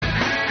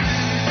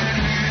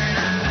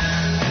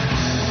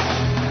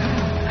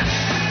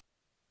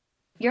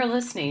You're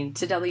listening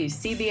to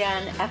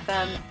WCBN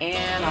FM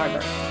Ann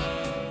Arbor.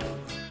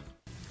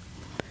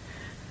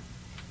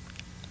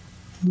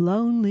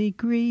 Lonely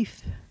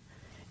grief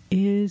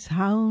is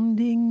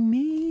hounding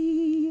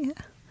me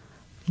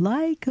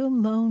like a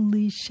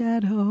lonely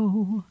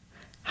shadow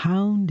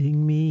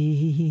hounding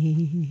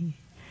me.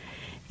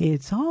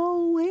 It's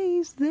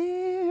always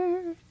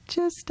there,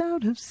 just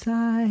out of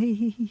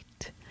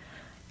sight,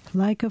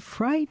 like a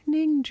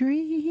frightening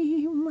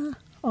dream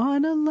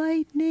on a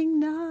lightning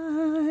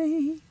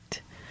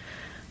night.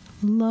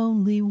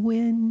 Lonely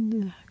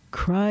wind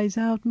cries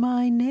out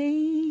my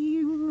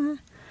name,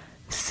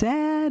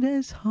 sad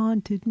as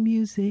haunted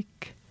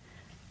music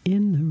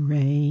in the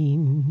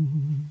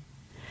rain.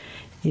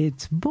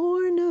 It's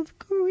born of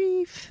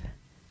grief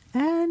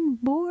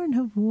and born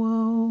of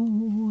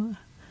woe,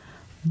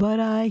 but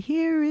I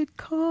hear it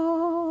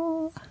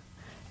call,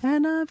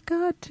 and I've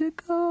got to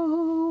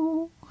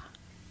go.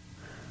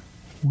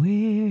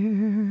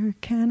 Where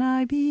can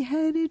I be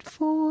headed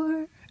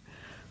for?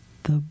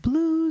 The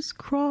blues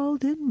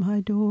crawled in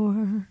my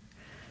door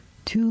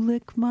to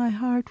lick my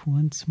heart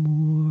once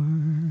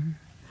more.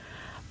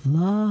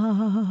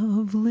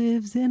 Love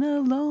lives in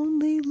a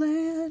lonely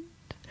land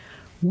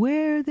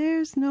where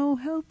there's no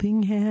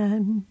helping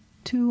hand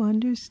to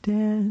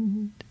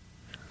understand.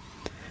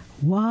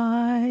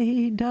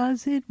 Why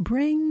does it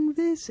bring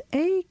this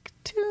ache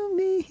to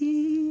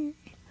me?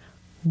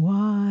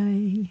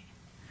 Why?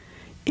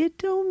 It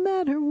don't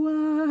matter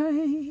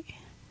why.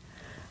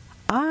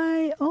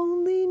 I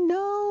only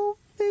know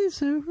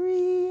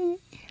misery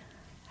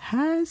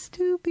has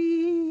to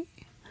be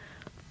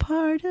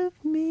part of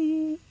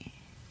me.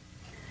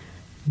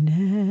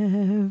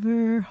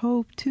 Never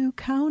hope to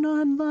count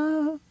on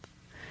love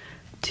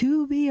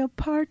to be a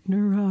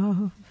partner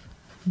of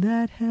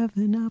that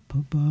heaven up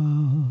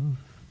above.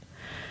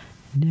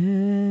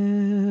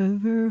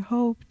 Never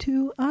hope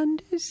to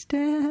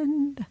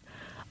understand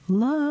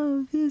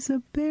love is a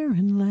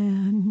barren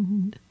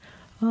land,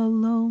 a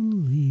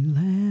lonely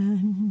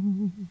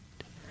land,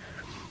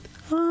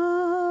 a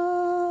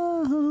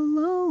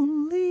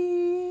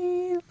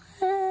lonely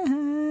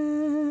land.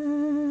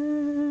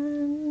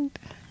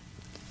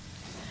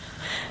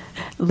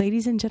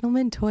 Ladies and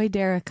gentlemen, Toy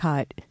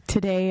Darracott,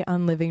 today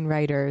on Living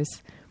Writers.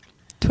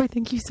 Toy,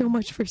 thank you so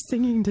much for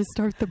singing to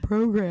start the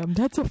program.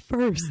 That's a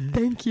first.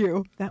 Thank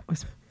you. That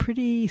was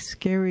pretty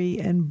scary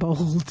and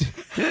bold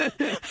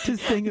to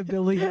sing a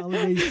Billie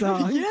Holiday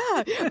song.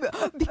 Yeah,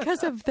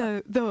 because of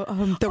the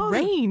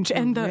range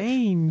and the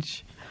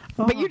range.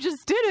 Oh, but you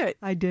just did it.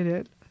 I did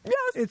it.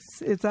 Yes,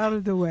 it's out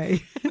of the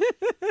way.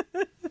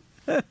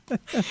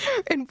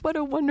 And what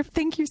a wonderful,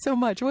 thank you so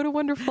much. What a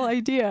wonderful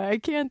idea. I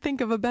can't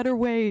think of a better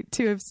way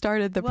to have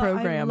started the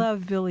program. I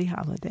love Billie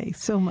Holiday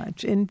so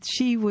much. And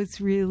she was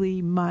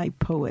really my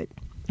poet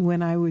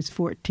when I was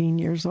 14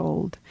 years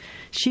old.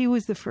 She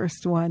was the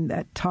first one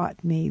that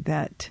taught me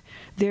that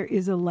there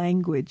is a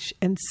language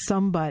and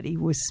somebody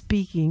was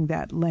speaking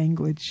that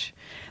language.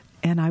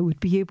 And I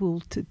would be able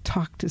to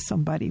talk to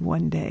somebody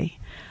one day.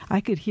 I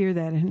could hear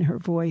that in her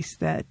voice,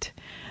 that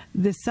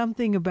there's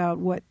something about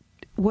what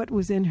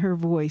was in her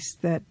voice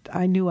that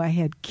I knew I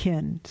had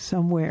kin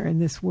somewhere in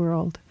this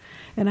world.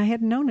 And I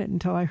hadn't known it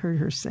until I heard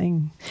her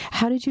sing.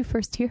 How did you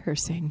first hear her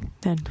sing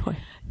then, Toy?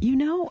 You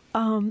know,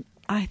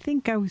 I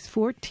think I was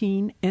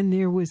 14 and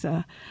there was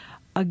a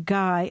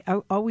guy. I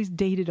always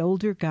dated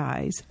older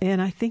guys.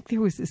 And I think there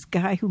was this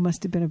guy who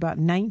must have been about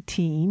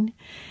 19.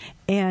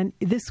 And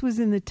this was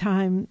in the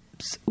times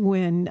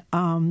when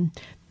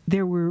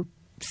there were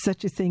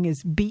such a thing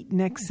as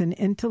beatniks and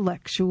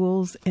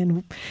intellectuals,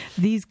 and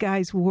these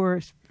guys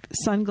wore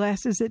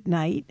sunglasses at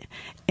night,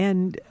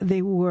 and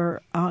they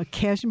wore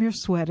cashmere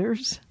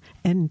sweaters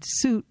and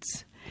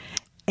suits,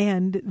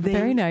 and they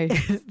very nice,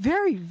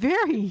 very,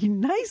 very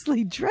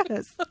nicely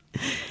dressed,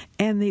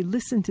 and they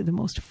listened to the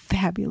most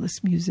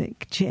fabulous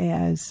music,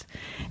 jazz,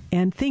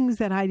 and things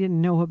that I didn't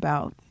know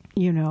about.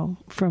 You know,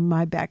 from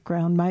my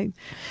background, my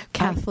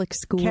Catholic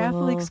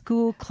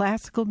school,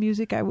 classical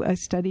music. I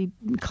studied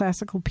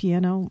classical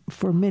piano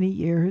for many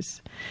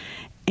years,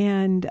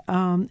 and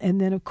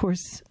then of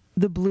course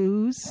the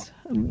blues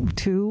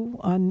too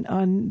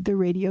on the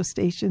radio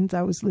stations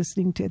I was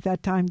listening to. At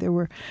that time, there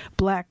were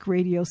black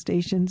radio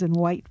stations and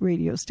white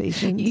radio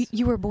stations.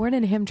 You were born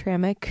in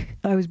Hamtramck.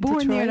 I was born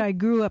Detroit. there, and I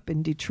grew up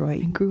in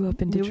Detroit.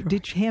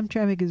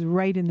 Hamtramck is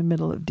right in the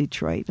middle of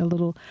Detroit.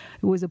 It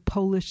was a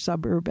Polish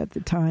suburb at the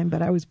time,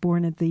 but I was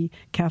born at the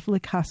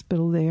Catholic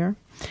hospital there.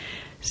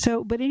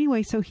 So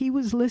he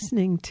was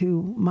listening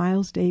to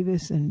Miles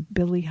Davis and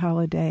Billie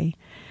Holiday.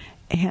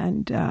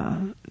 And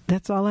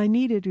that's all I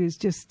needed was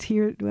just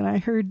hear. When I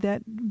heard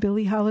that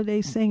Billie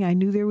Holiday sing, I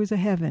knew there was a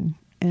heaven,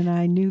 and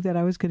I knew that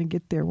I was going to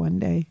get there one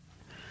day.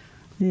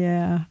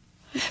 Yeah,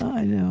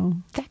 I know.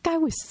 That guy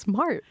was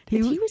smart.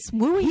 He was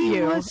wooing you.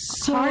 He was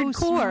so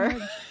hardcore.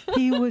 Smart.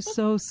 He was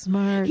so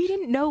smart. He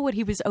didn't know what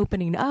he was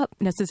opening up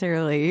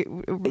necessarily.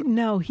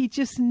 No, he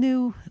just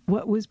knew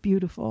what was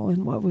beautiful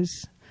and what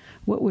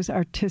was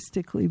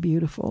artistically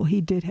beautiful.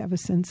 He did have a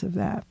sense of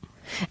that.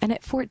 And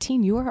at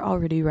 14, you were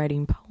already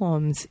writing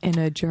poems in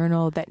a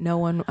journal that no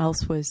one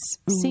else was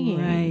seeing.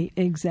 Right,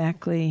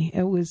 exactly.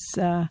 It was,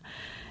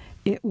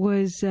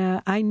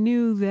 I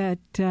knew that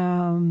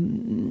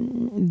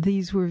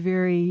these were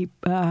very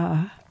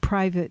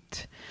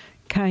private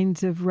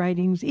kinds of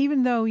writings,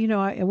 even though,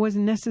 I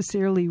wasn't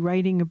necessarily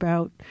writing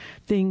about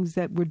things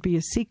that would be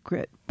a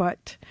secret,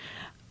 but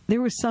there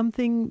was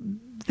something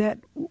that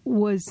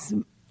was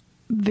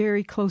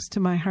very close to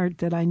my heart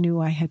that I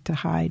knew I had to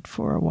hide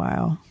for a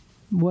while.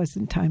 It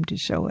wasn't time to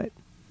show it.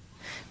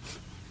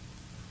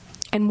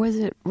 And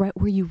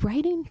were you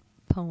writing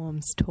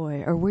poems,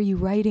 Toy, or were you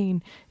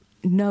writing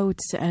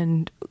notes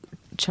and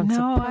chunks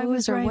of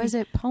prose, or was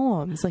it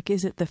poems? Like,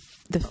 is it the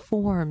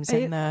forms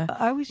and the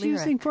I was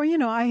lyric?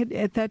 using I had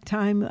at that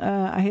time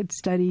I had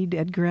studied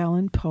Edgar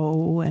Allan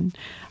Poe, and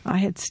I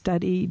had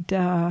studied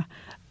some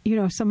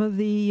of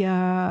the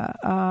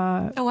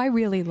Oh, I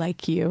really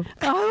like you.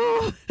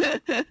 Oh,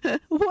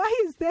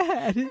 why is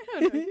that? I don't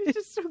know. It's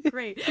just so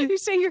great. You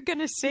say you're going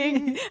to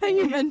sing, and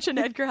you mention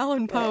Edgar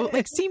Allan Poe,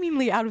 like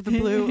seemingly out of the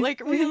blue,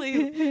 like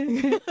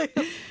really.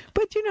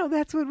 But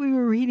that's what we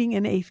were reading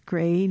in 8th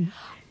grade.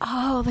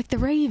 Oh, like The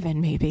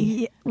Raven, maybe.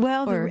 Yeah,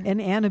 well,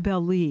 and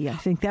Annabelle Lee. I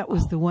think that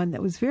was the one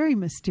that was very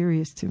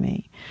mysterious to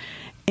me.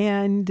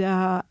 And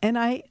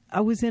I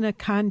was in a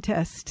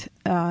contest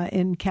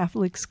in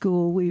Catholic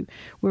school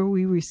where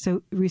we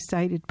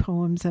recited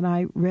poems, and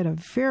I read a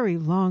very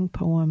long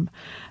poem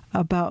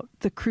about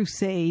the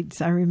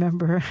Crusades. I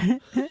remember.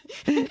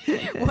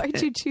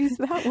 Why'd you choose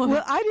that one?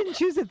 Well, I didn't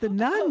choose it. The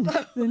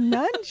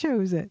nun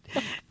chose it.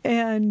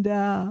 And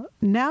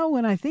now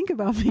when I think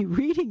about me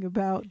reading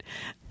about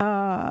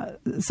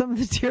some of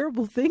the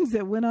terrible things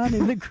that went on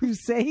in the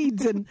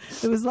Crusades, and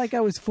it was like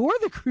I was for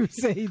the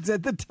Crusades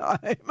at the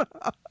time.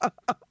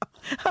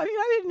 I mean,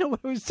 I didn't know what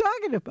I was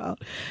talking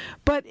about.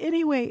 But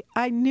anyway,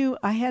 I knew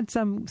I had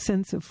some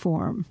sense of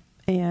form.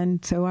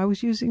 And so I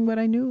was using what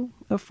I knew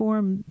of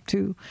form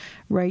to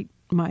write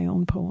my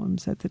own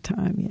poems at the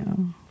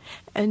time,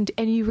 And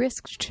you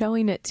risked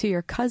showing it to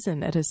your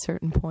cousin at a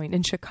certain point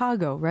in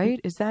Chicago, right?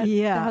 Is that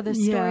how the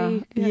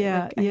story?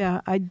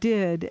 Yeah, I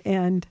did.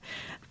 And,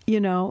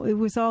 it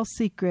was all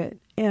secret.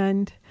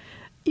 And,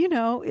 he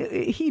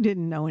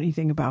didn't know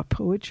anything about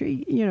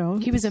poetry,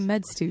 He was a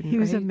med student. He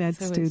was a right? med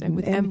student.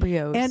 With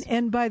embryos.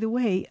 And by the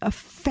way, a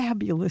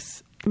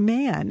fabulous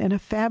man and a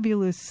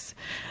fabulous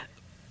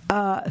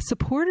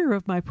supporter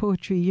of my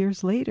poetry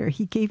years later.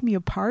 He gave me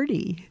a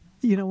party,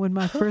 when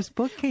my first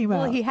book came out.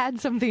 Well, he had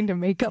something to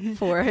make up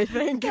for, I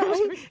think.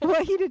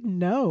 He didn't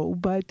know,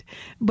 but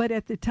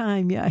at the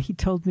time, he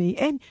told me.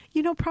 And,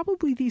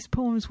 probably these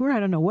poems were, I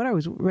don't know what I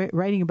was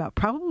writing about.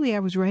 Probably I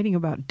was writing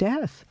about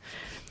death,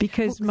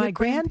 because my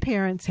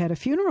grandparents had a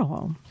funeral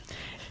home.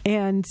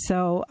 And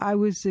so I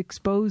was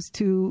exposed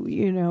to,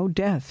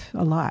 death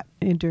a lot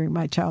during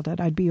my childhood.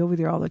 I'd be over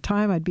there all the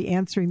time. I'd be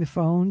answering the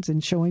phones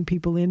and showing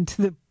people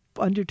into the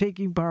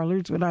undertaking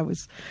parlors when I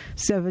was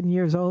 8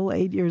 years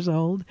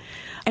old.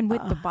 And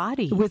with the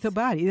body. With the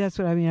body. That's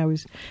what I mean. I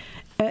was,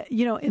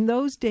 in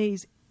those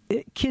days,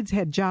 kids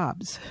had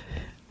jobs.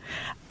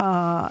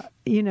 From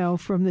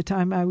the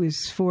time I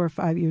was 4 or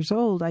 5 years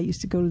old, I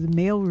used to go to the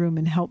mailroom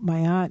and help my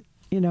aunt,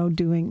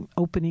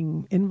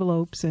 opening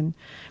envelopes. And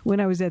when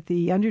I was at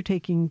the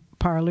undertaking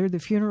parlor, the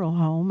funeral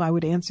home, I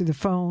would answer the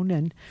phone,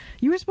 and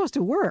you were supposed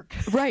to work.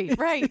 Right.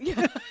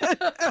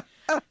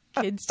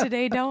 Kids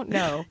today don't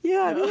know.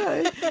 Yeah,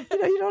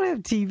 you don't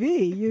have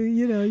TV.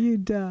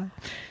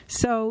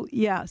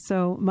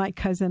 So my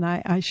cousin,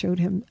 I showed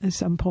him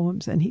some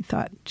poems, and he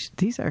thought,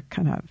 these are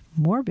kind of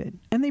morbid,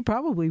 and they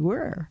probably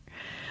were,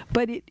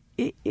 but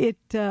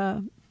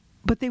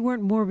but they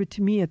weren't morbid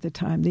to me at the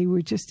time. They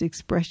were just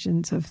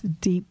expressions of the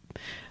deep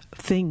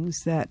things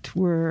that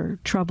were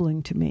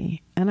troubling to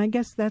me. And I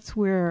guess that's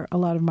where a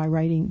lot of my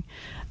writing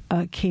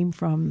came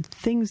from,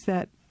 things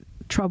that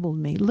troubled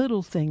me,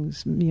 little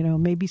things,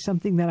 maybe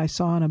something that I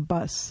saw on a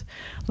bus.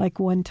 Like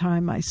one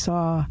time I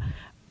saw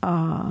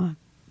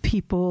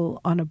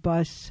people on a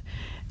bus,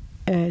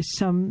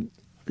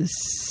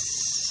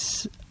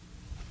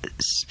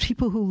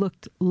 people who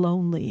looked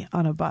lonely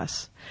on a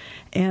bus.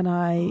 And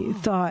I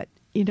thought,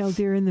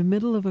 they're in the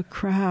middle of a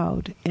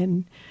crowd,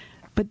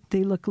 but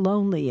they look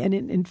lonely. And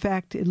in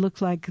fact, it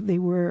looked like they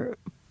were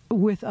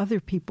with other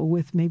people,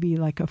 with maybe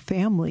like a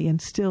family, and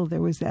still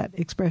there was that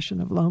expression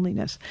of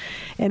loneliness.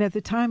 And at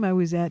the time I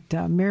was at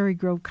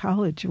Marygrove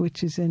College,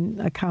 which is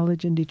a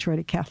college in Detroit,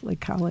 a Catholic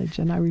college,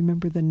 and I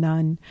remember the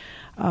nun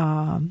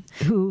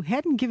who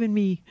hadn't given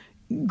me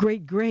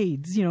great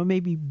grades,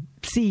 maybe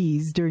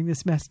C's during the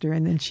semester,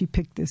 and then she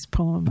picked this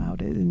poem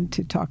out and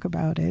to talk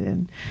about it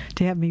and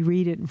to have me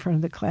read it in front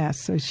of the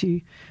class. So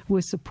she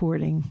was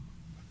supporting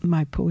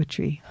my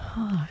poetry.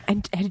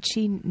 And had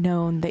she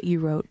known that you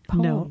wrote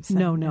poems?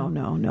 No.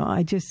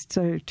 I just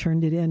sort of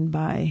turned it in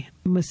by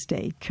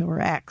mistake or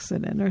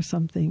accident or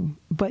something.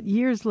 But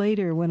years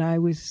later, when I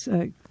was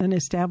an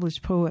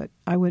established poet,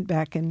 I went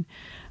back and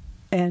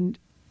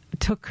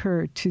took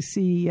her to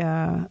see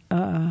a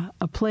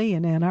play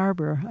in Ann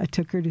Arbor. I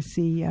took her to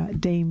see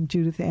Dame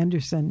Judith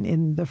Anderson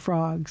in The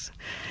Frogs,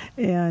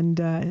 and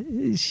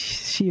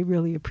she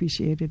really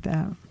appreciated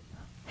that.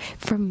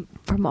 From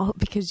all,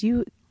 because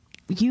you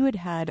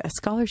had a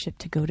scholarship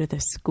to go to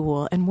this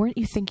school, and weren't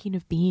you thinking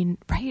of being,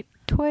 right,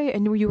 Toy?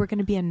 And you were going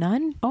to be a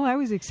nun? Oh, I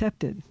was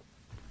accepted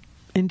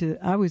into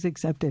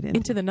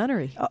the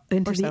nunnery,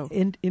 into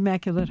the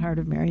Immaculate Heart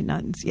of Mary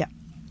nuns. Yeah,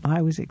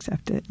 I was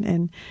accepted,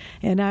 and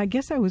I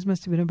guess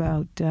must have been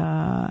about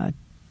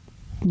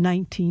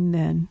 19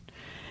 then,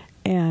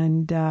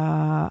 and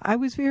I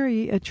was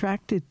very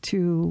attracted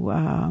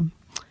to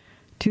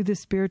the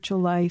spiritual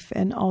life,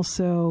 and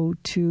also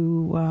to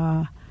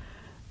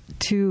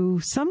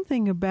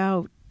something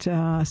about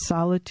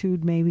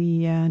solitude,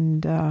 maybe,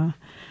 and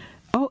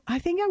I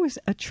think I was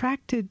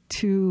attracted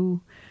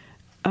to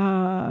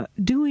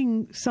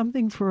doing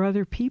something for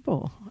other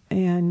people,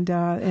 and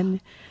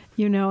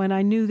you know, and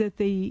I knew that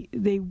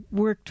they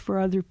worked for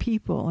other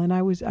people, and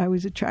I was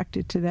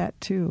attracted to that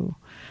too.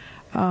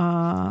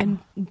 And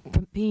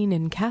from being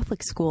in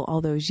Catholic school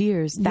all those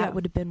years, that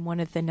would have been one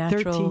of the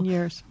natural 13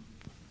 years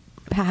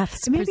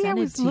paths. Maybe I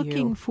was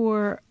looking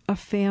for a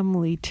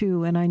family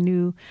too, and I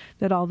knew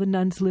that all the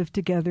nuns lived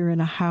together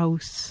in a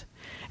house,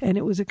 and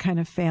it was a kind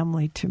of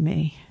family to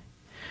me.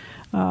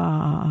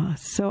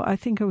 So I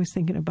think I was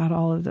thinking about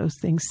all of those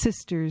things.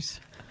 Sisters.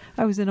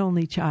 I was an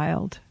only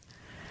child.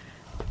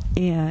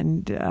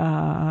 And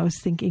I was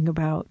thinking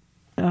about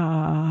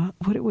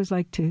what it was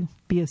like to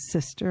be a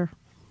sister.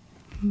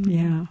 Mm-hmm.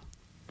 Yeah.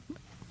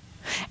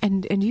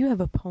 And you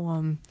have a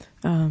poem,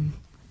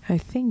 I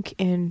think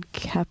in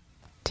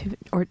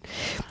or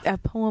a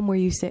poem where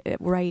you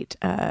write,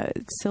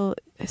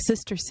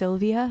 Sister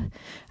Sylvia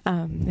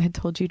had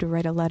told you to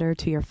write a letter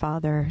to your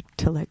father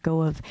to let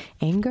go of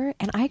anger,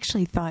 and I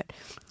actually thought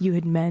you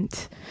had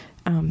meant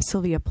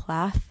Sylvia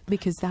Plath,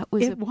 because that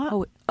was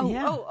Well,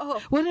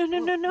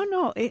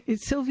 no.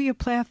 Sylvia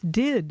Plath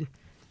did,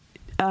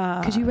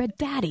 because you read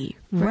Daddy,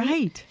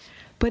 right?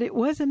 But it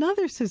was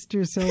another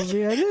Sister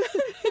Sylvia.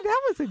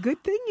 That was a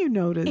good thing you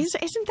noticed.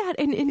 Isn't that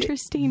an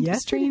interesting,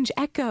 strange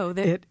echo?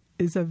 That it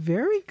is a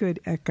very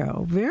good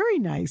echo. Very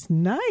nice.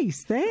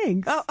 Nice.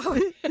 Thanks.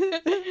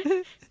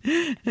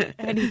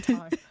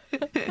 Anytime.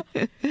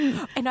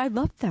 And I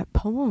love that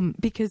poem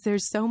because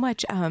there's so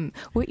much.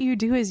 What you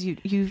do is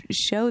you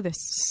show this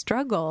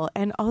struggle,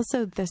 and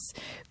also this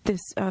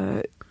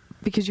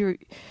because you're.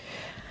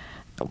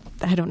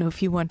 I don't know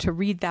if you want to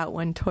read that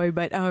one, Toy,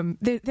 but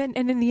then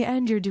in the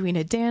end you're doing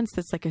a dance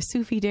that's like a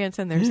Sufi dance,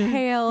 and there's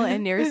hail,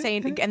 and you're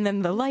saying, and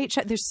then the light.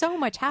 There's so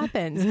much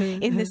happens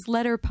in this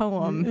letter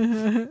poem.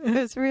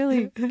 It's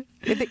really,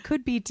 it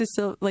could be to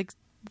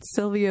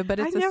Sylvia, but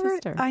it's a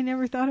sister. I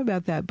never thought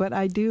about that, but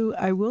I do.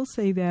 I will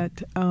say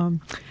that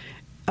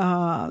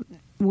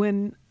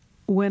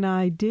when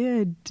I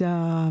did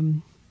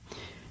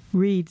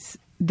read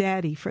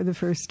Daddy for the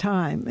first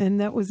time, and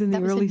that was in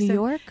the early New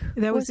York.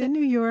 That was in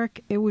New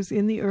York. It was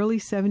in the early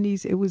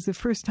 70s. It was the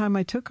first time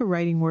I took a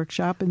writing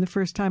workshop, and the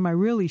first time I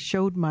really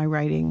showed my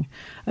writing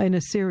in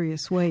a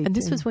serious way. And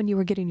this was when you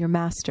were getting your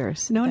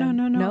master's. No.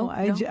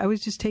 I was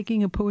just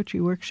taking a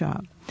poetry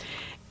workshop,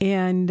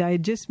 and I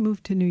had just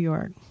moved to New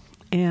York,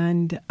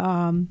 and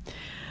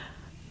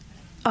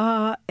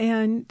I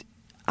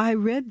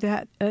read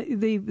that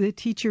the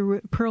teacher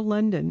Pearl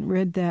London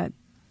read that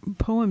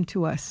poem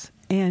to us,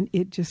 and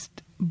it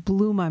just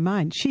blew my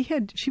mind. She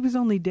was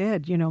only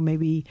dead,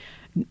 maybe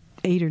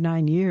 8 or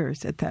 9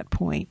 years at that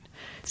point.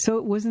 So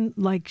it wasn't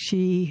like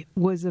she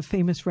was a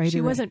famous writer.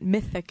 She wasn't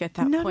mythic at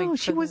that point. No,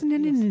 she wasn't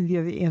in any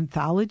of the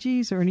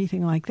anthologies or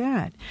anything like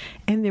that.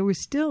 And there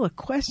was still a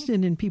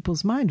question in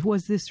people's mind: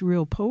 was this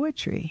real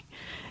poetry?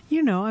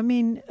 She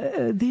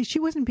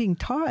wasn't being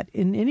taught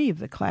in any of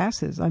the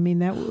classes. I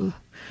mean, in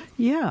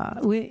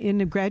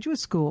the graduate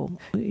school,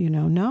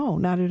 no,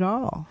 not at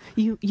all.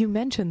 You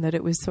mentioned that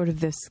it was sort of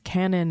this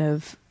canon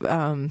of.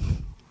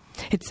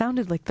 It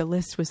sounded like the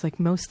list was like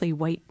mostly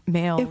white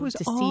male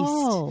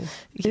deceased.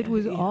 It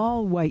was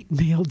all white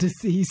male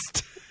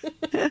deceased.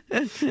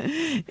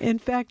 In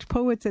fact,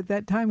 poets at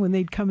that time, when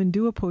they'd come and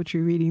do a poetry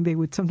reading, they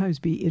would sometimes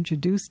be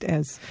introduced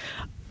as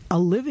a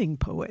living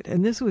poet.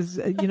 And this was,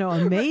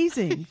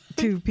 amazing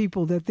to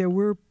people that there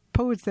were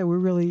poets that were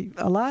really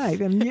alive.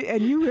 And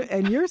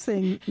you're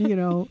saying, in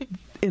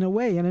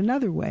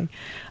another way,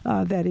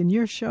 that in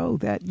your show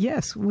that,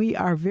 yes, we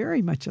are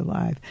very much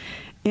alive.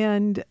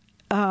 And,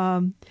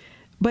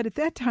 but at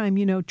that time,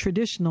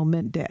 traditional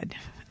meant dead.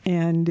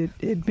 And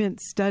it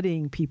meant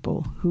studying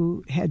people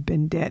who had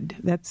been dead.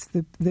 That's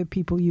the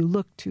people you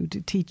look to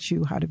teach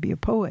you how to be a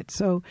poet.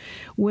 So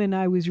when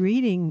I was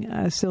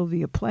reading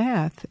Sylvia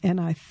Plath,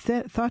 and I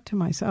thought to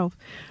myself,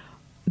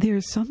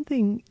 there's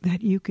something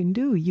that you can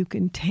do. You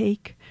can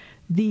take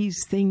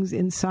these things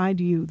inside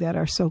you that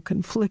are so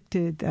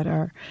conflicted, that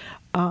are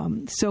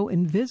so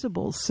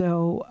invisible,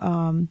 so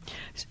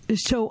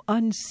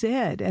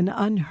unsaid and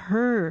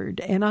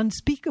unheard and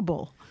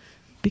unspeakable,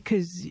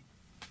 because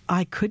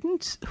I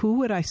couldn't. Who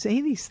would I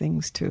say these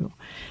things to?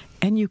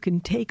 And you can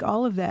take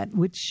all of that,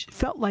 which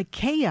felt like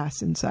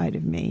chaos inside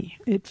of me.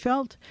 It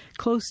felt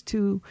close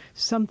to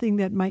something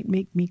that might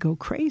make me go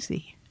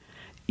crazy,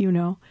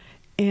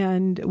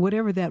 and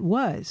whatever that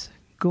was,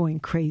 going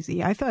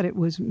crazy. I thought it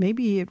was,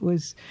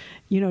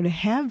 to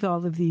have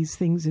all of these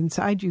things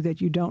inside you that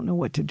you don't know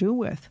what to do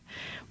with.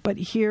 But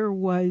here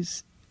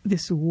was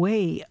this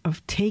way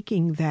of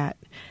taking that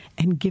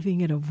and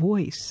giving it a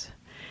voice.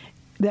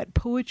 That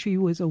poetry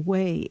was a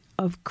way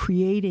of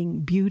creating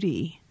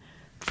beauty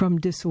from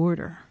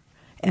disorder.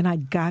 And I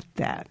got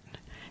that,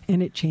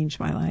 and it changed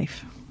my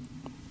life.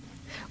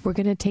 We're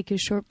going to take a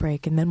short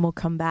break, and then we'll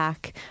come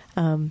back.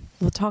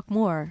 We'll talk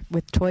more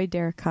with Toy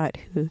Darracott,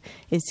 who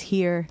is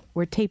here.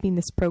 We're taping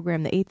this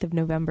program the 8th of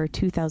November,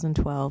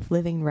 2012,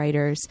 Living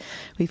Writers.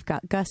 We've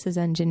got Gus as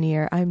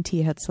engineer. I'm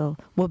T. Hetzel.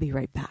 We'll be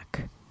right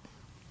back.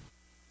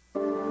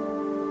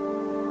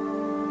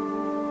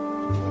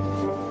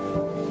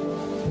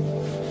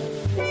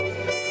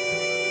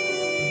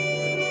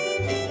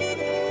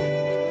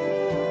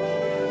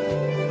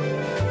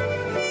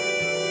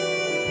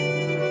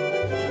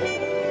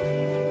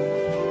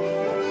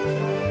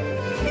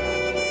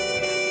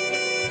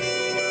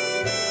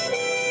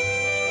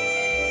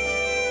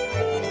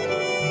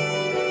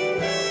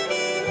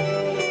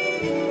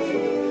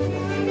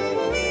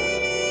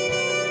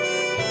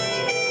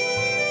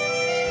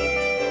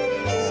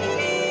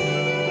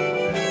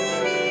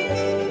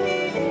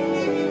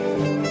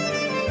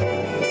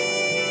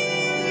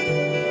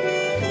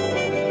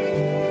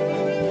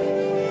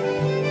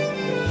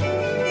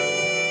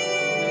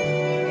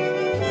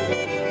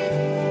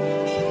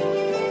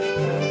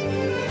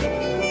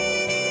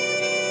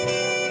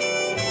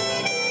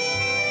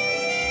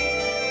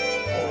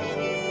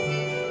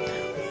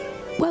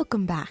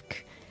 Welcome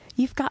back.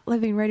 You've got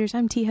Living Writers.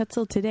 I'm T.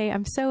 Hetzel. Today,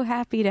 I'm so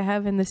happy to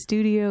have in the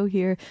studio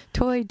here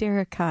Toy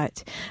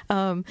Darracott.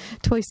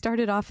 Toy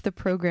started off the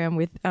program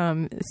with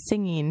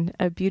singing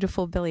a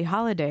beautiful Billie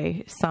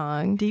Holiday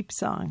song. Deep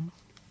song.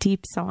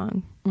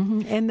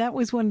 Mm-hmm. And that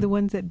was one of the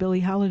ones that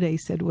Billie Holiday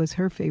said was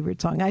her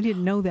favorite song. I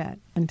didn't know that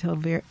until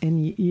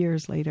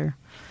years later.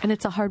 And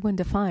it's a hard one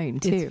to find,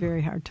 too. It's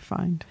very hard to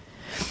find.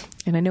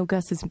 And I know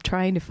Gus is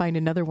trying to find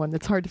another one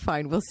that's hard to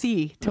find. We'll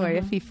see, Toy,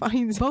 if he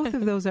finds both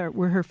of those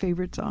were her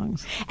favorite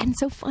songs. And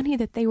so funny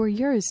that they were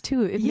yours,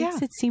 too. It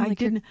makes it seem like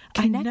you're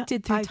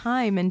connected through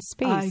time and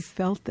space. I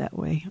felt that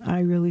way. I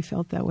really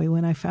felt that way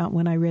when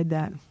I read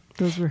that.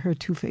 Those were her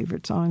two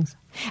favorite songs.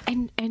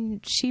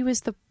 And she was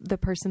the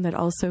person that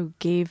also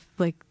gave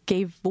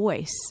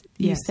voice.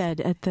 You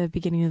said at the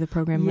beginning of the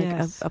program,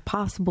 like a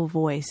possible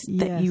voice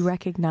that you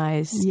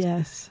recognized.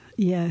 Yes.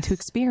 To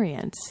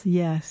experience.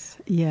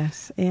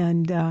 Yes.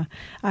 And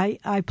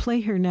I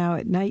play her now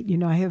at night.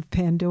 I have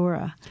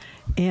Pandora,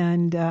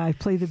 and I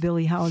play the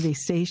Billie Holiday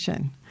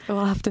station.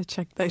 We'll have to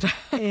check that out.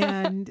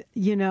 And,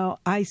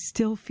 I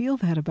still feel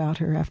that about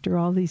her after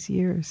all these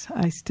years.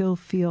 I still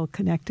feel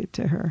connected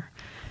to her.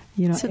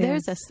 So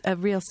there's a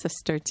real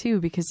sister, too,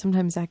 because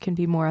sometimes that can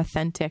be more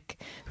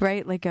authentic,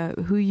 right? Like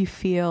who you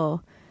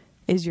feel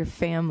is your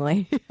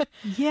family.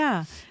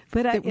 Yeah.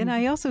 But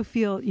I also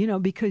feel,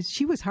 because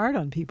she was hard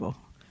on people.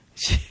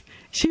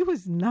 She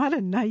was not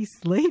a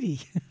nice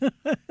lady.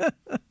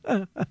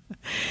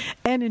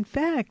 And in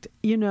fact,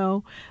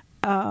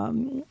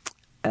 I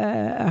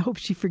hope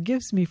she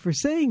forgives me for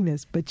saying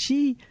this, but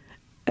she,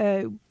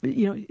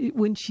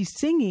 when she's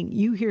singing,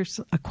 you hear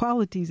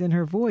qualities in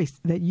her voice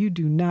that you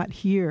do not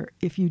hear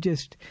if you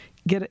just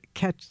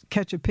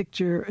catch a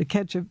picture,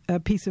 catch a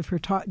piece of her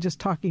just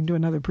talking to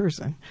another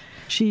person.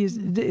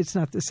 It's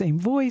not the same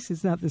voice,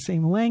 it's not the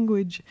same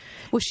language.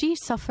 Well, she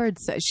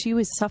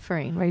was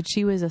suffering, right?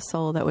 She was a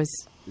soul that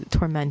was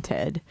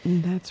tormented.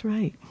 That's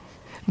right.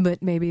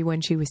 But maybe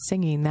when she was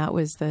singing, that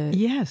was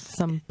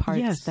some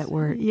parts that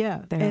were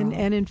there.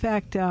 And in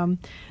fact,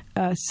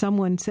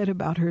 someone said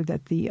about her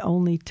that the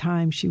only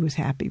time she was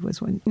happy was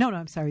when... No,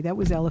 I'm sorry. That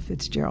was Ella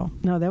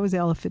Fitzgerald. No, that was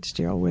Ella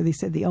Fitzgerald, where they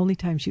said the only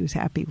time she was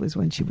happy was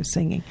when she was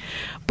singing.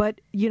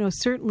 But,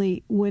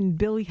 certainly when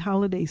Billie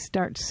Holiday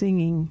starts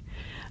singing...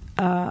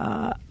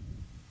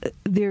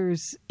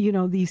 there's,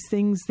 these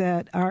things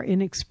that are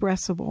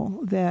inexpressible,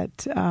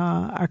 that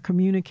are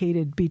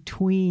communicated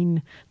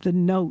between the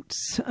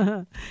notes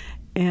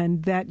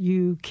and that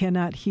you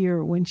cannot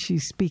hear when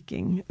she's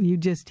speaking. You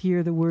just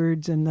hear the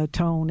words and the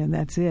tone, and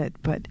that's it.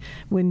 But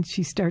when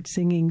she starts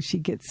singing,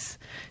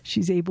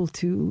 she's able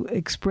to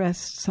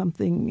express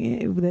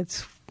something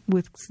that's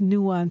with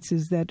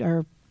nuances that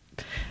are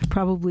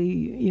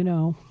probably,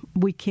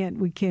 we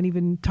can't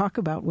even talk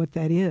about what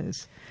that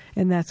is.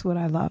 And that's what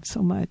I love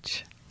so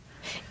much.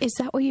 Is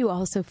that what you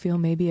also feel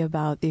maybe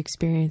about the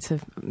experience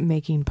of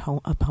making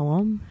a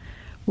poem?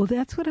 Well,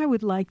 that's what I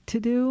would like to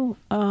do.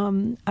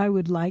 I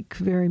would like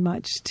very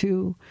much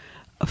to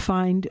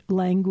find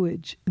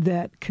language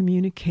that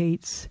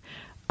communicates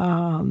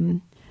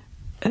something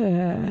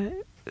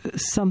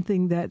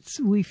that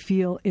we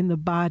feel in the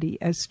body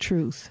as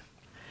truth.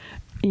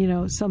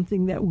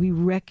 Something that we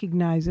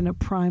recognize in a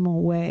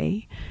primal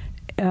way.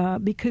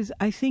 Because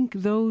I think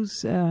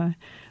those...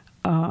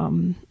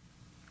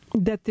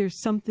 that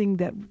there's something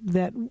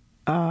that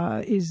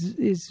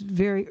is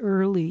very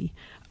early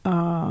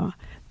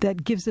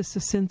that gives us a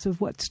sense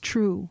of what's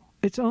true.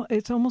 It's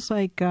almost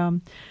like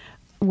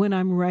when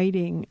I'm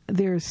writing,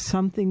 there's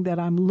something that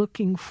I'm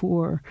looking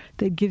for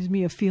that gives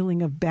me a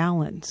feeling of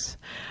balance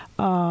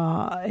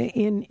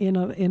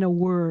in a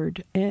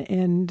word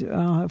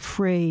and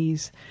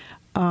phrase,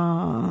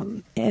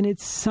 and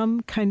it's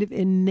some kind of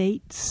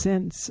innate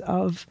sense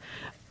of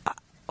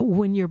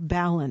when you're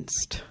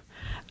balanced.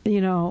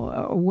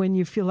 When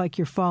you feel like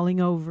you're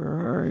falling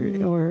over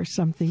or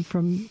something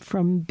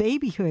from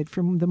babyhood,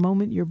 from the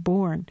moment you're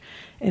born.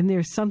 And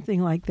there's something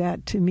like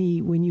that to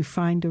me when you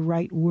find the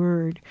right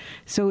word.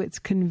 So it's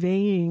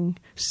conveying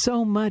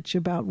so much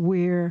about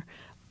where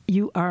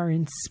you are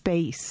in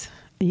space,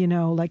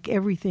 like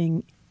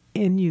everything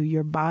in you,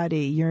 your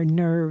body, your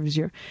nerves,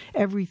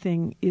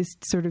 everything is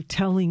sort of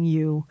telling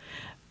you,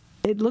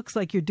 it looks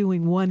like you're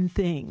doing one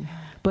thing,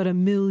 but a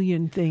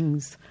million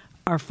things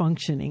are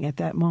functioning at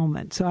that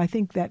moment. So I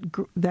think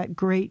that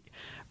great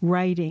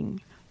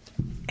writing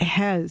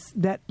has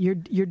that you're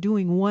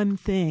doing one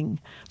thing,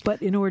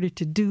 but in order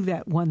to do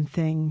that one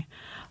thing,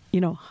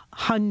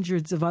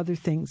 hundreds of other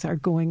things are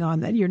going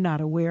on that you're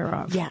not aware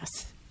of.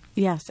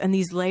 Yes, and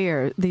these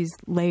layers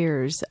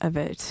of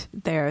it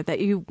there that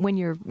when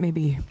you're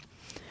maybe.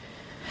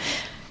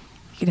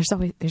 There's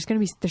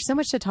so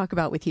much to talk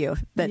about with you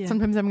that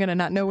sometimes I'm going to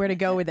not know where to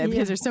go with it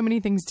because there's so many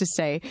things to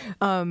say.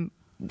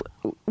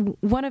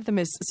 One of them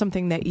is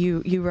something that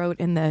you wrote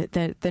in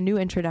the new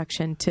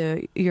introduction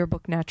to your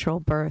book, Natural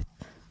Birth,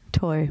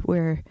 Toy,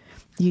 where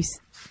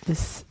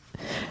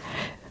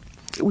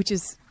which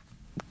is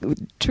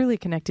truly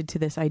connected to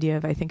this idea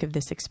of, I think, of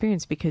this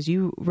experience, because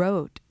you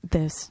wrote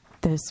this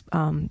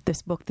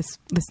book, this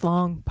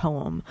long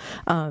poem,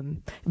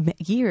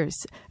 years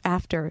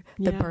after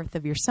the birth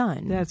of your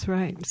son. That's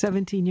right,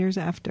 17 years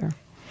after.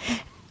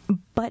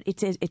 But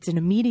it's an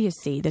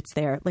immediacy that's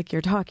there, like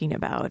you're talking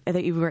about,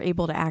 that you were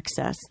able to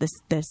access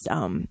this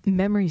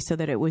memory, so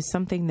that it was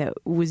something that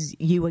was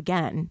you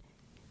again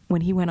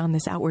when he went on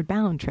this outward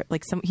bound trip.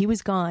 Like he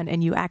was gone,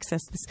 and you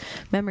accessed this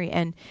memory,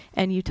 and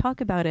you talk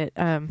about it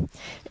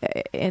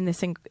in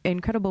this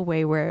incredible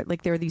way, where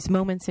like there are these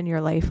moments in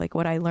your life. Like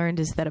what I learned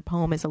is that a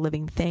poem is a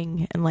living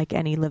thing, and like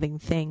any living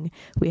thing,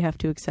 we have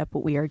to accept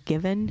what we are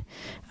given.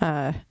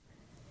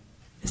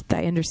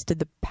 I understood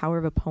the power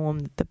of a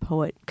poem, that the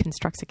poet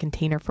constructs a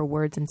container for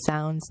words and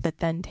sounds that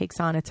then takes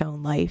on its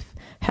own life,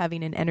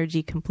 having an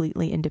energy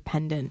completely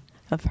independent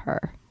of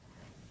her.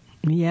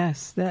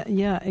 Yes,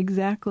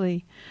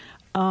 exactly.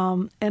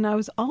 And I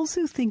was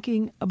also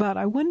thinking about,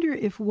 I wonder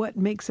if what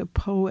makes a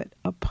poet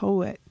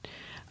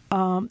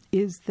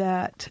is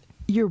that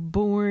you're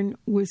born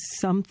with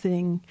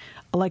something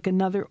like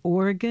another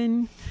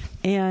organ,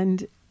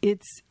 and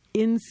it's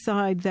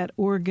inside that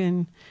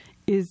organ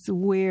is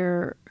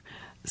where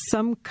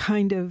some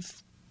kind of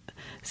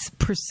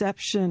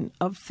perception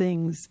of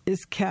things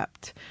is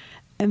kept.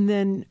 And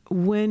then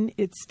when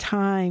it's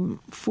time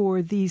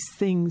for these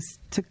things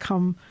to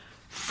come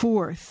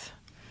forth,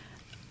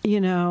 they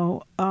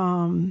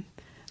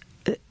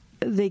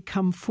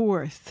come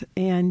forth,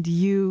 and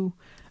you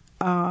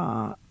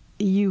have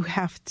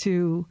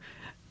to,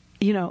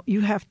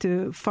 you have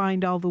to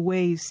find all the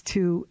ways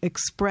to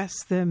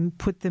express them,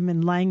 put them in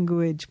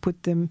language,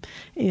 put them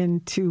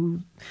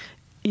into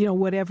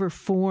whatever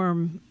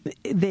form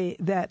they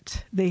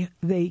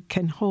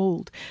can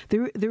hold.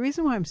 The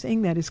reason why I'm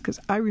saying that is because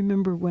I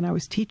remember when I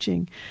was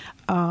teaching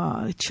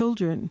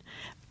children,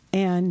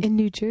 and in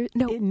New Jersey,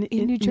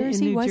 in New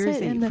Jersey, was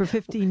it for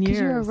 15 years? Because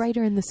you were a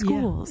writer in the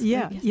schools.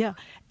 Yeah.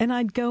 And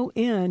I'd go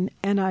in,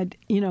 and I'd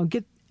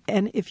get.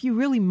 And if you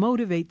really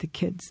motivate the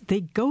kids,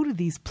 they go to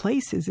these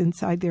places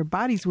inside their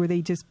bodies where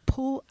they just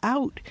pull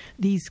out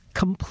these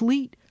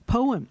complete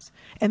poems,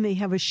 and they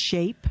have a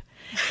shape.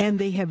 And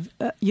they have,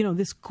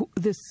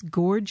 this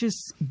gorgeous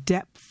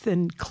depth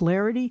and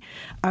clarity.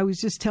 I was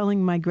just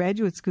telling my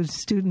graduate school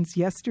students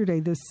yesterday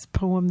this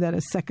poem that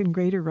a second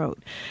grader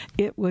wrote.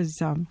 It was,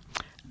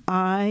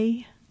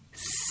 I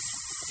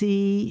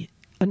see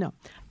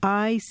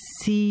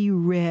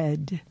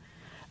red.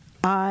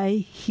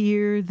 I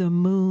hear the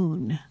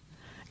moon.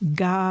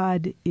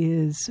 God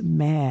is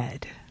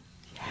mad.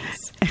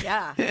 Yes.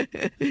 Yeah.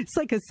 It's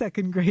like a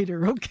second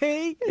grader,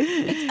 okay?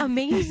 It's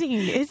amazing,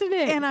 isn't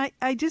it? And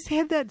I just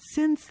had that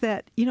sense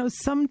that,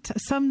 some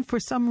for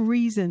some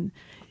reason,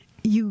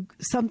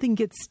 something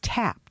gets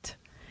tapped,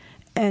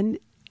 and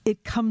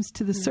it comes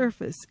to the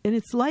surface. And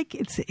it's like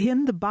it's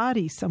in the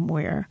body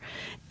somewhere,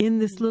 in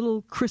this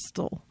little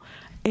crystal,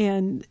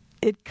 and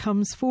it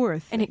comes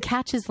forth. And it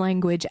catches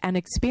language and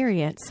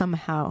experience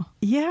somehow.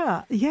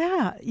 Yeah.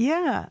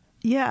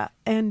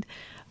 And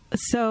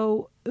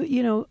so,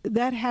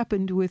 that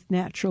happened with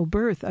natural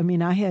birth. I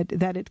mean, I had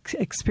that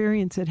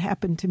experience had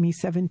happened to me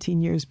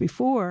 17 years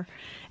before,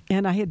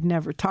 and I had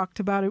never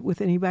talked about it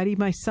with anybody.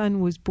 My son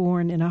was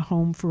born in a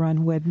home for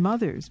unwed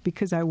mothers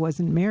because I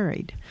wasn't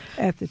married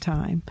at the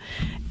time.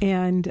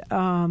 And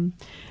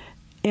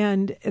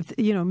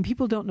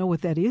people don't know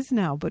what that is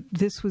now, but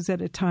this was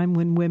at a time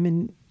when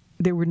women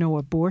there were no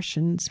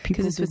abortions.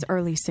 Because this was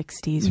early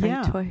 60s, right,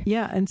 yeah, Toy?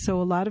 Yeah, and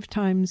so a lot of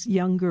times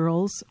young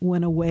girls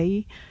went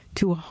away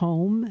to a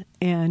home,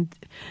 and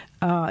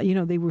they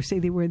were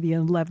in the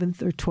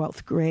 11th or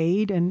 12th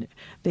grade, and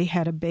they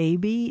had a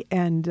baby,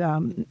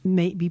 and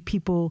maybe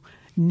people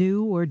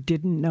knew or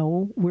didn't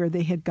know where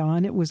they had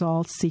gone. It was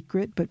all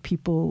secret, but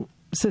people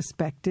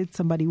suspected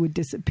somebody would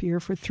disappear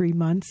for 3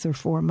 months or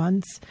 4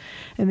 months,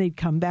 and they'd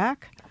come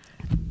back,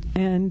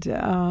 and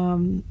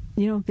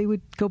they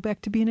would go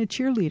back to being a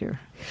cheerleader.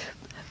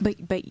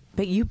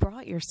 But you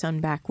brought your son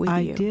back with you.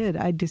 I did.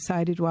 I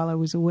decided while I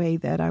was away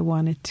that I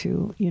wanted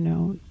to,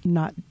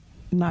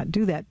 not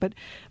do that. But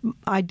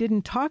I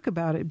didn't talk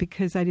about it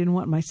because I didn't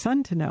want my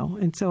son to know.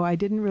 And so I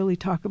didn't really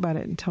talk about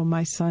it until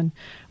my son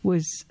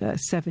was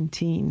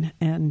 17.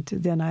 And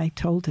then I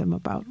told him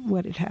about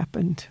what had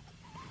happened.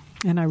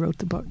 And I wrote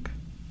the book.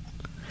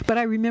 But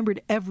I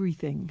remembered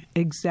everything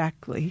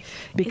exactly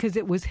because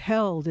it was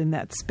held in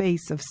that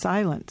space of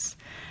silence.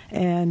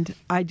 And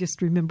I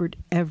just remembered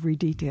every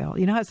detail.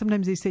 You know how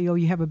sometimes they say, oh,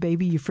 you have a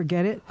baby, you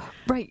forget it?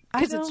 Right,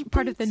 because it's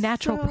part of the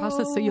natural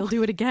process, so you'll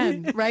do it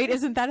again, right?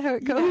 Isn't that how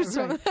it goes?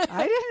 Yeah, right.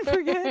 I didn't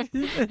forget.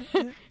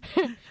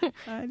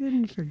 I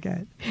didn't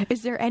forget.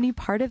 Is there any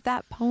part of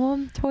that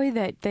poem, Toy,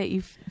 that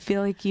you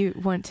feel like you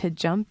want to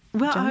jump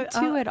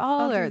to at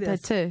all? Or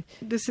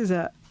this is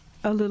a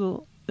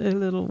little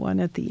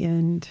one at the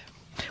end.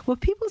 Well,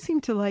 people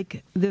seem to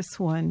like this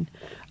one,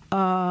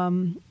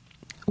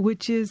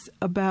 which is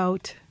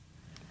about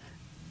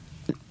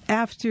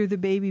after the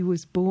baby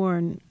was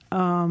born,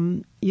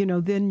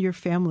 then your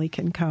family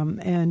can come,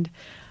 and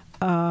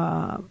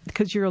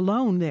because you're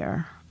alone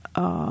there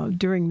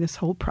during this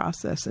whole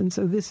process. And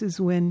so this is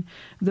when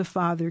the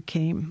father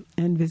came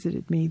and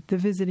visited me, the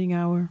visiting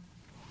hour.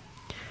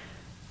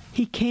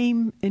 He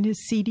came in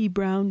his seedy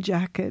brown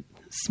jacket,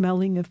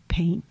 smelling of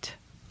paint,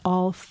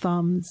 all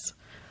thumbs,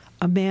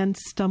 a man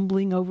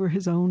stumbling over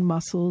his own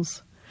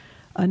muscles,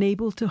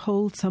 unable to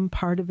hold some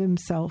part of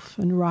himself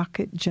and rock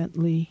it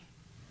gently.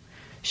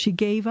 She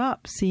gave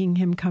up seeing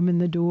him come in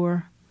the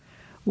door,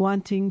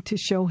 wanting to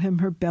show him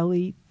her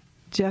belly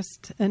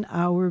just an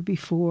hour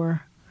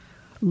before,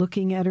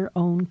 looking at her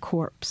own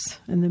corpse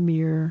in the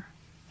mirror.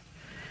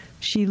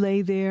 She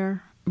lay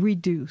there,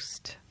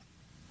 reduced,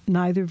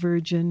 neither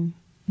virgin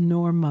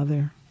nor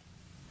mother.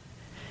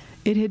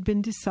 It had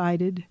been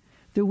decided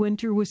the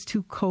winter was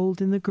too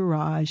cold in the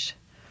garage.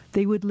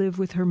 They would live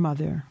with her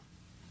mother.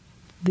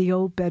 The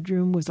old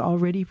bedroom was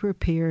already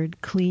prepared,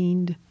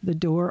 cleaned, the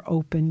door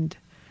opened.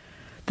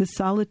 The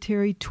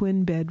solitary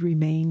twin bed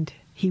remained.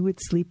 He would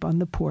sleep on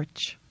the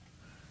porch.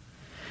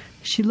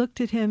 She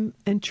looked at him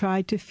and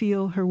tried to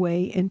feel her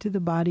way into the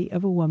body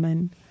of a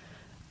woman,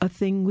 a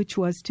thing which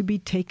was to be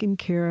taken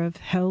care of,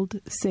 held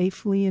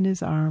safely in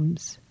his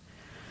arms.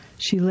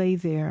 She lay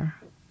there,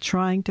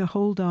 trying to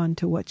hold on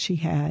to what she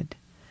had,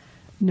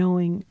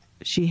 knowing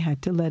she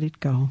had to let it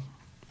go.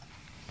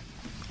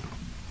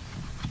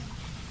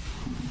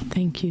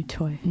 Thank you,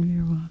 Toy.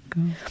 You're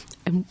welcome.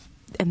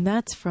 And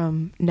that's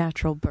from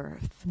Natural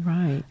Birth.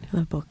 Right.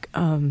 The book,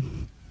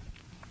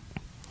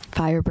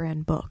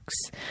 Firebrand Books.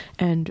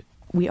 And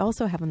we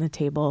also have on the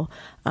table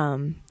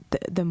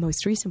the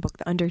most recent book,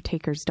 The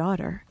Undertaker's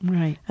Daughter.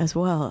 Right. As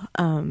well.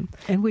 And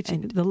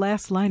the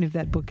last line of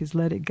that book is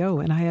 "Let It Go,"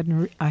 and I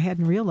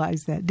hadn't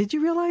realized that. Did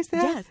you realize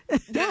that?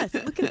 Yes.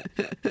 Look at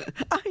it.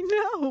 I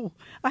know.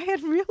 I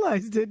hadn't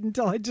realized it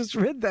until I just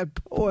read that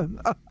poem.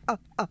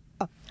 I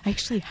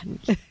actually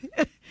hadn't.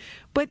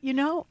 But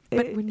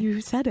when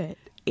you said it,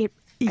 it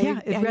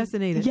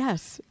resonated.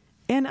 Yes.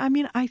 And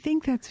I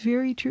think that's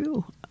very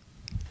true.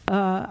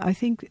 I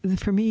think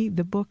for me,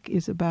 the book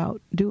is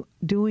about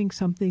doing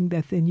something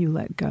that then you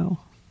let go.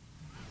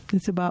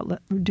 It's about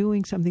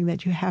doing something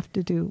that you have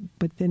to do,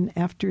 but then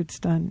after it's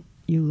done,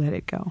 you let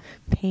it go.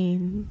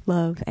 Pain,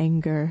 love,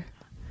 anger.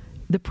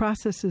 The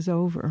process is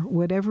over.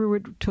 Whatever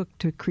it took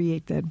to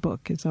create that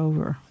book is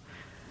over.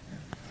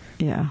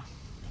 Yeah.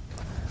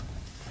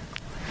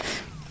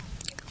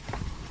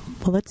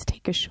 Well, let's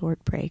take a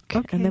short break,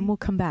 okay, and then we'll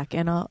come back,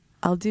 and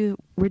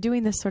we're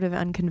doing this sort of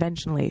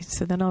unconventionally,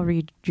 so then I'll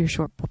read your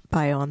short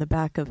bio on the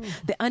back of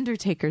The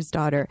Undertaker's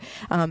Daughter,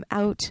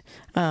 out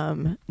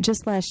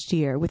just last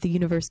year with the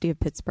University of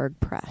Pittsburgh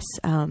Press.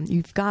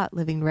 You've got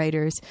Living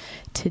Writers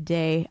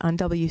today on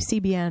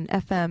WCBN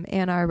FM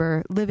Ann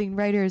Arbor. Living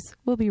Writers,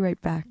 we'll be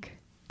right back.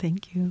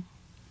 Thank you.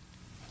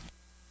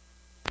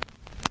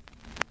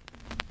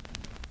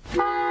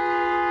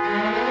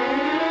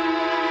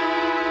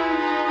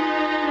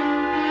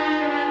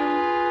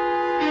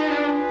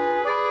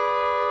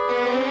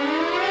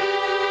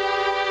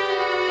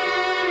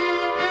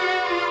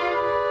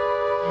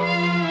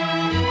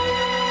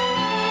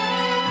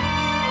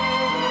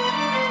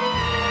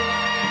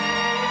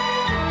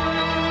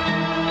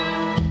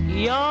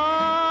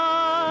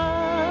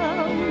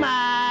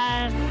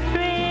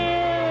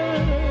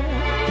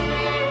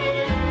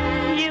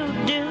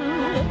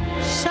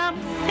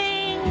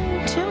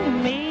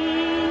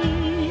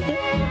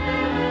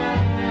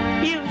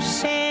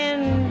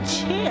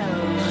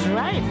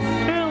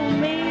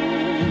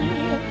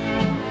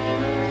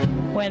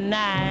 when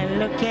I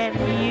look at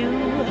you,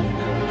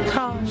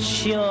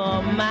 'cause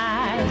you're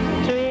my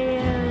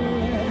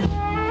thrill.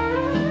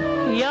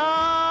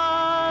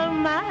 You're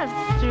my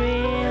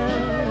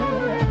thrill.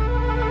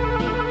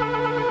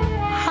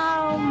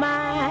 How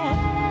my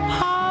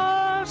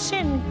pulse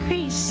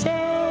increases.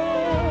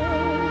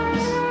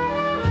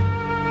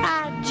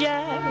 I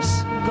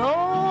just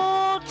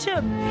go to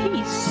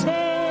pieces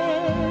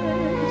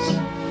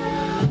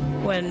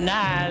when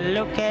I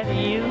look at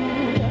you,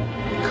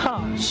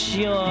 'cause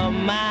you're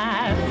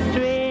my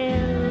thrill.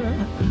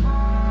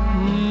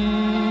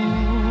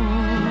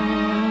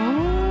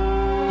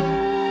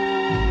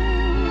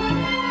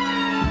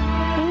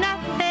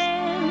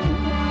 Nothing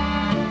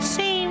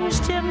seems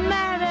to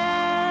matter.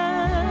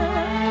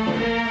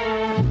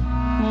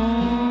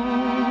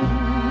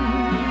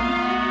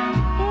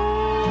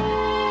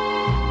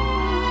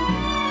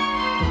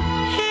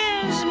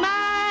 Here's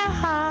my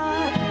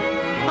heart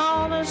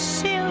on a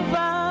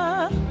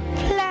silver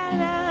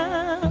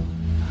platter.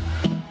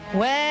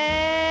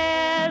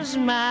 Where's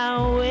my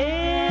will?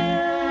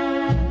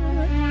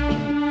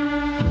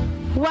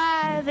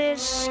 Why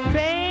this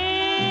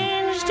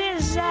strange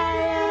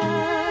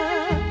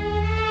desire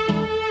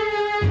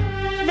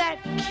that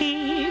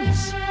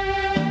keeps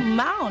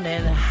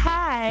mounting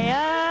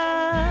higher?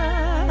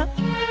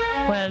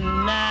 When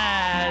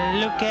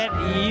I look at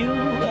you,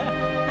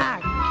 I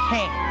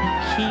can't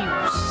keep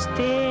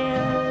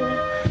still.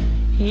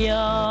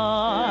 You're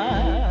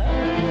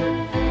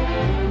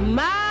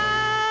my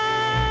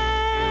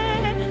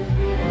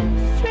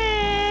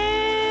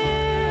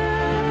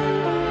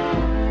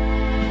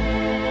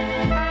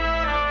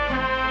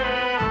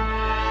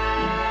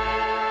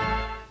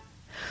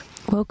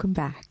Welcome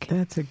back.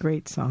 That's a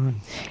great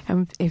song.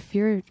 If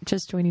you're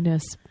just joining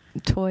us,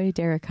 Toy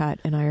Darracott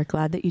and I are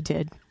glad that you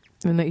did,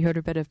 and that you heard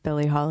a bit of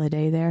Billie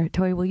Holiday there.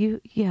 Toy, will you?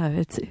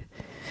 Yeah,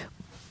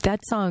 that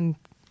song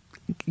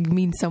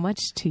means so much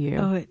to you.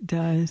 Oh, it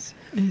does.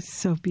 It's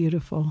so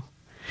beautiful.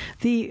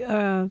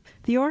 The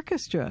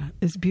orchestra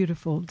is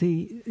beautiful.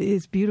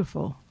 Is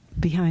beautiful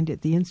behind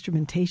it. The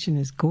instrumentation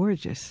is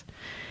gorgeous.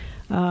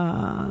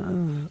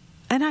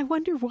 And I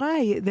wonder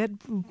why that,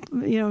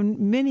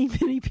 many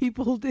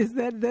people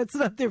that's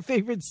not their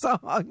favorite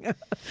song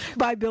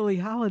by Billie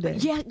Holiday.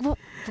 Yeah, well,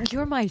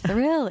 You're My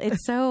Thrill.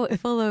 It's so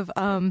full of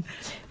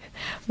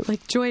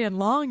like joy and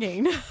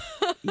longing.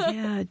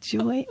 Yeah,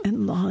 joy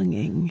and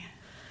longing.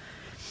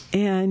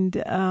 And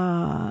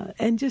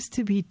just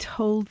to be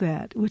told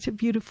that, what a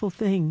beautiful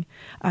thing.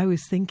 I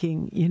was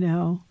thinking,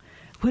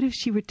 what if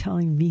she were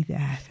telling me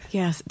that?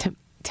 Yes,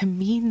 to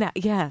mean that,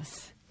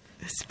 yes.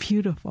 It's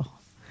beautiful.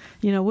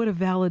 What a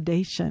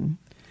validation,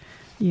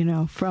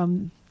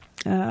 from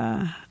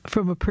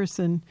a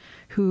person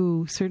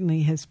who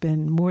certainly has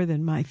been more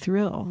than my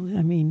thrill.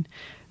 I mean,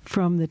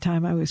 from the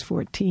time I was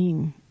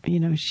 14,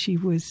 she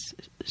was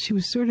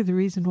sort of the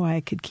reason why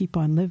I could keep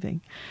on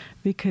living,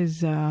 because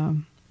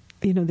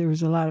there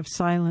was a lot of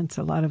silence,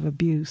 a lot of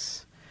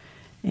abuse,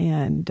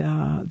 and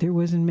there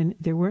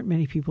weren't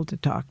many people to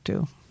talk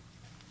to.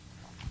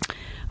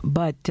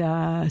 But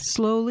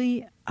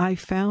slowly, I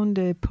found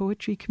a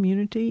poetry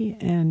community,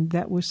 and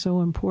that was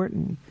so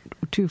important,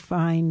 to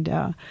find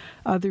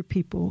other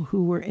people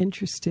who were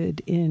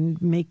interested in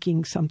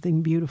making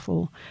something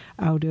beautiful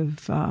out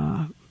of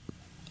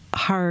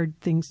hard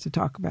things to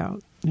talk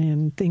about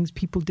and things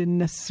people didn't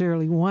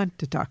necessarily want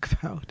to talk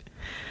about.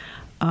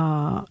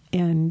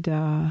 And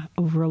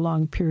over a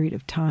long period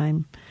of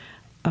time,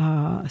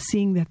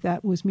 seeing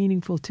that was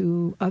meaningful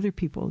to other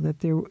people, that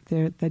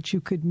that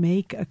you could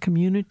make a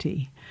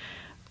community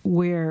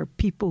where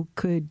people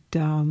could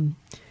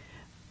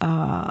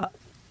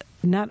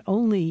not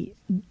only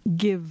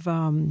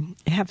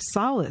have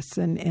solace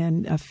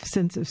and a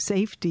sense of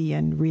safety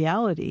and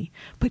reality,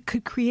 but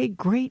could create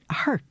great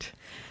art.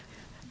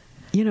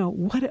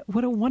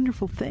 What a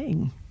wonderful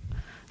thing.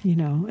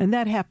 And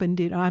that happened.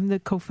 I'm the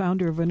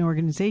co-founder of an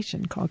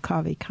organization called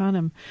Cave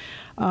Canem,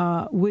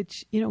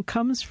 which,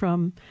 comes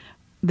from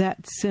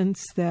that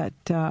sense that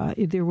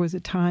there was a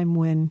time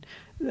when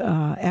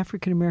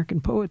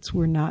African-American poets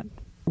were not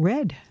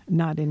read,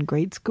 not in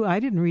grade school. I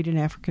didn't read an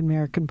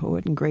African-American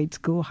poet in grade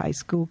school, high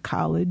school,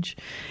 college,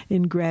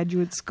 in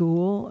graduate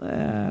school.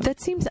 That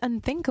seems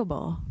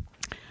unthinkable.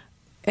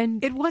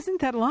 And it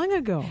wasn't that long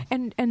ago.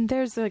 And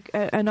there's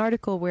an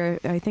article where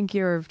I think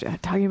you're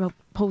talking about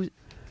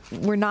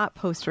we're not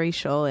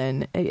post-racial,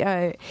 and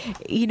that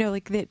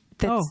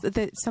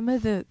some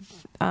of the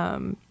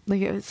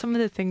some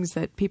of the things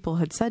that people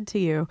had said to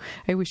you,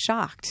 I was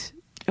shocked.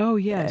 Oh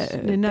yes,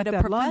 not that a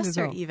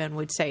professor even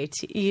would say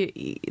to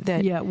you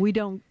that. Yeah, we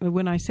don't.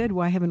 When I said,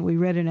 "Why haven't we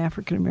read an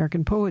African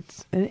American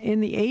poets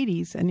in the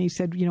 '80s?" and he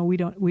said, "We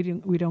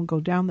don't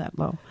go down that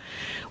low."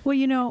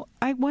 Well,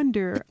 I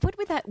wonder what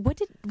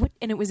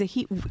and it was a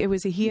he. It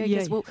was a he. I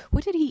guess. Well,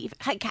 what did he?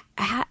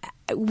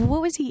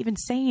 What was he even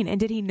saying? And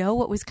did he know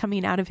what was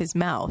coming out of his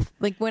mouth?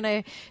 Like when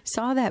I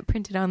saw that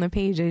printed on the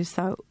page, I just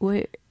thought,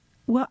 what?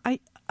 Well, I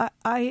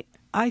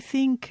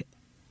think.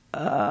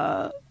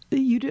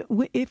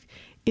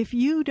 if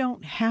you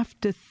don't have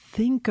to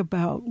think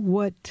about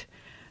what,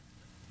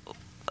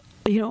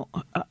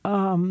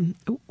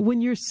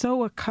 when you're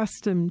so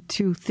accustomed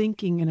to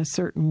thinking in a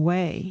certain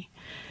way,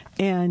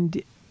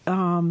 and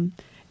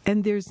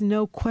there's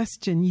no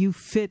question you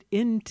fit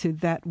into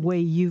that way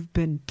you've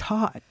been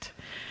taught.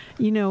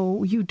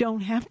 You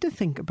don't have to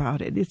think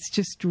about it. It's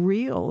just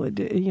real,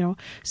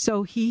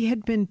 So he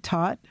had been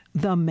taught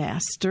the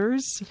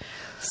masters,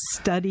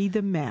 study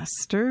the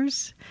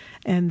masters,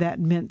 and that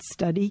meant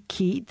study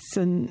Keats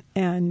and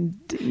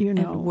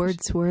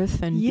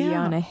Wordsworth and be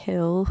on a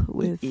hill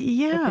with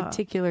a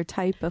particular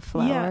type of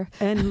flower.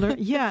 And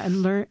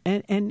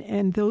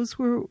those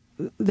were,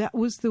 that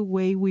was the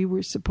way we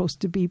were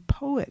supposed to be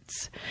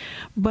poets.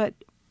 But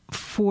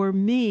for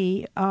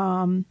me,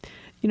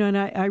 and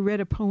I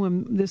read a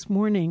poem this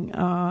morning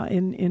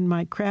in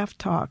my craft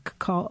talk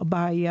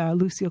by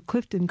Lucille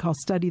Clifton called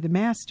Study the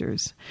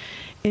Masters,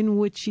 in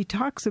which she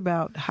talks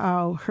about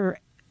how her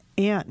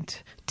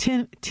aunt,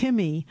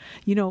 Timmy,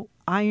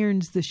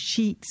 irons the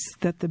sheets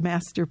that the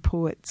master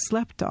poet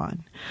slept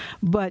on.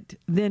 But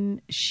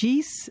then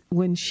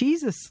when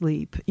she's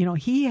asleep,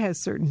 he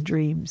has certain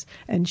dreams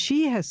and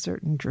she has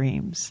certain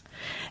dreams.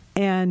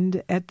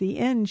 And at the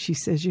end, she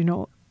says,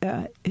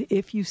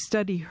 if you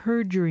study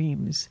her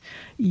dreams,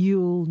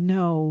 you'll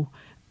know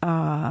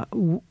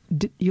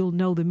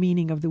the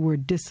meaning of the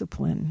word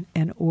discipline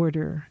and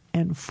order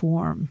and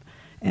form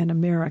and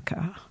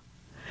America.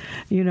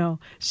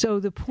 So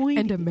the point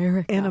and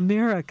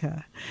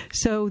America.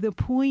 So the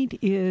point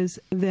is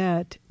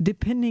that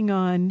depending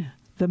on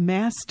the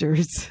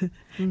masters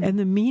and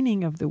the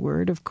meaning of the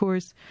word, of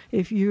course,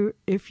 if you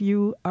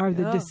are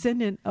the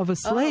descendant of a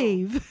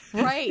slave,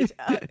 right,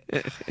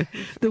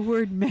 the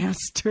word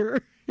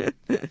master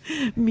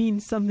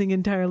means something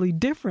entirely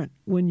different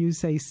when you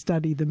say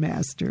study the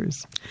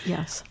masters.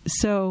 Yes.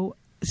 So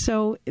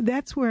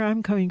that's where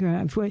I'm coming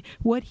from.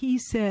 What he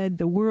said,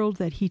 the world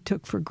that he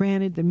took for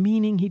granted, the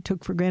meaning he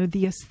took for granted,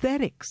 the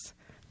aesthetics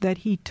that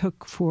he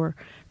took for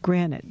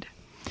granted,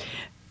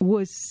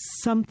 was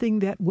something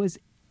that was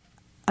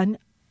an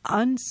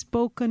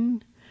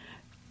unspoken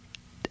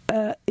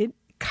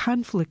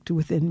conflict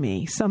within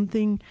me,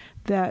 something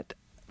that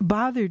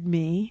bothered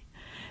me.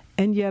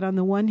 And yet, on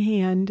the one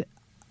hand,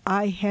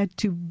 I had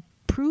to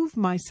prove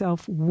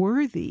myself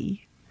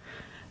worthy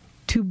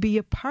to be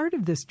a part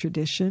of this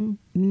tradition,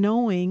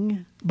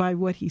 knowing by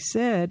what he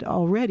said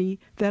already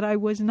that I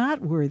was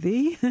not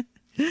worthy.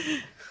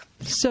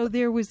 So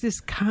there was this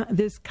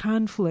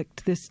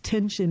conflict, this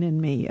tension in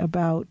me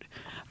about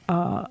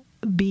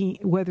being,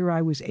 whether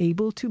I was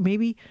able to.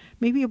 Maybe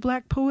a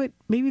black poet.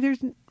 Maybe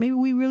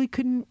we really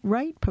couldn't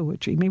write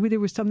poetry. Maybe there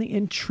was something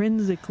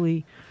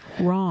intrinsically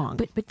wrong.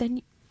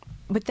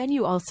 But then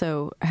you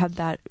also had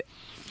that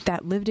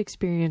lived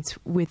experience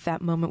with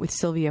that moment with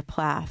Sylvia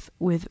Plath,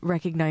 with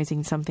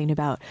recognizing something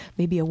about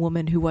maybe a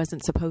woman who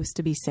wasn't supposed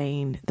to be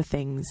saying the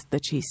things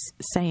that she's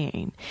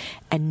saying,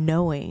 and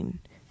knowing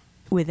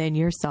within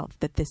yourself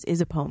that this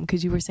is a poem.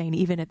 Because you were saying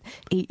even at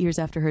 8 years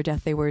after her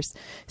death, they were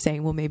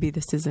saying, well, maybe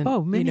this isn't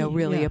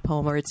really a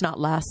poem, or it's not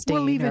lasting.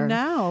 Well, even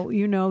now,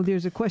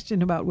 there's a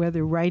question about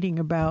whether writing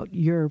about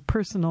your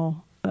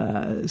personal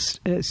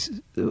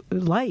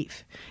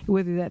life,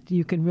 whether that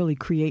you can really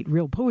create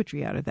real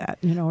poetry out of that,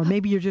 or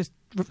maybe you're just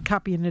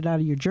copying it out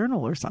of your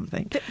journal or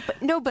something.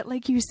 But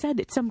like you said,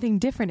 it's something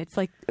different. It's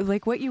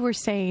like what you were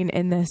saying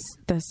in this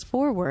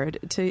foreword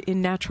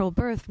in Natural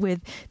Birth, with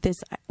this,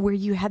 where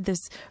you had this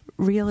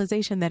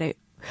realization that it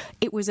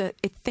was a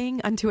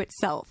thing unto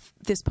itself,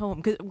 this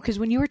poem, because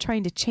when you were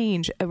trying to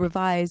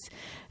revise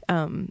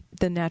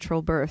the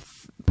Natural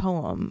Birth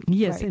poem,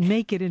 yes, right, and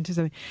make it into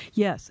something,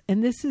 yes,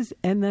 and this is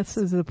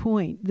the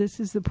point. This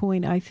is the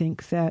point, I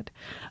think, that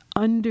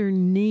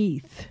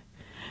underneath,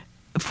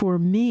 for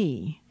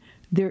me,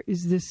 there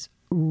is this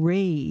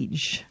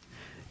rage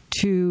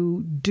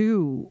to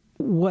do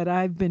what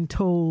I've been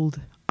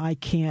told I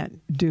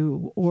can't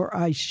do, or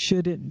I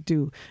shouldn't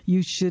do.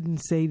 You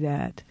shouldn't say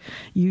that.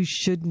 You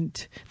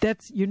shouldn't.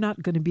 You're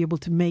not going to be able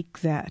to make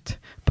that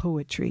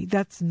poetry.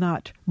 That's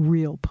not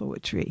real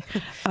poetry.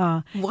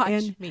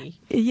 Watch me.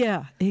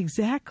 Yeah,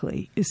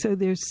 exactly. So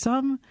there's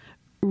some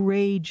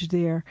rage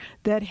there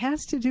that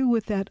has to do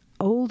with that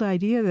old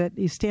idea that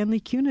Stanley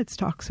Kunitz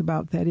talks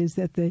about. That is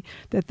that the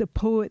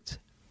poet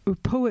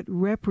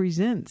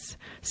represents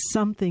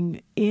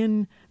something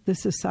in the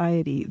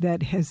society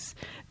that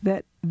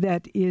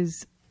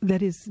is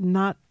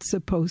not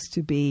supposed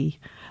to be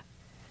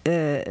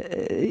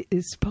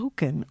is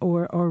spoken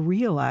or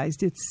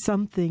realized. It's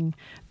something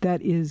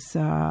that is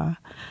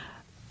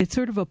it's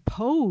sort of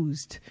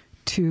opposed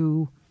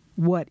to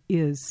what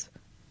is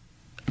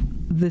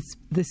the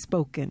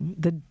spoken,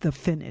 the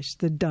finished,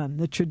 the done,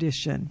 the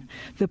tradition.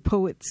 The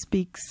poet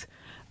speaks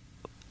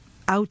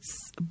out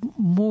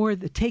more,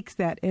 that takes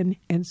that and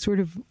sort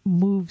of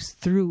moves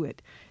through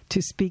it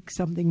to speak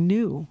something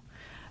new.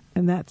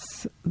 And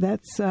that's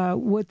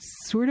what's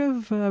sort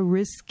of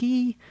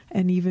risky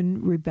and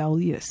even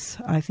rebellious,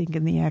 I think,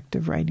 in the act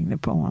of writing the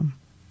poem.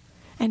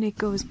 And it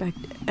goes back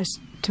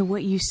to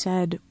what you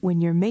said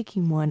when you're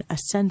making one, a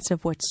sense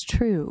of what's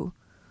true.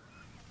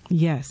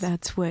 Yes.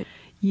 That's what.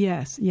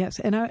 Yes.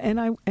 And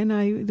I,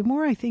 the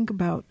more I think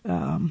about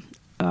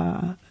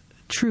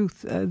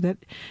truth,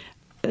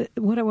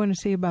 what I want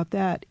to say about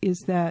that is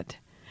that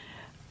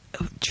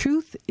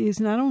truth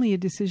is not only a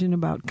decision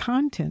about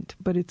content,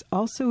 but it's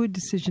also a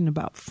decision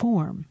about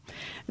form.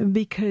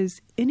 Because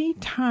any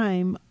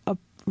time a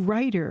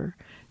writer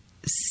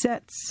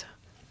sets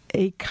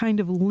a kind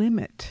of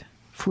limit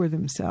for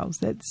themselves,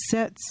 that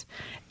sets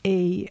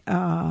a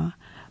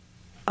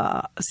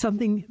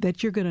something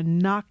that you're going to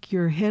knock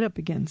your head up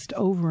against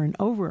over and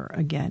over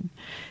again,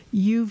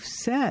 you've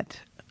made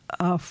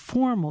a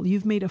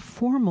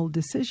formal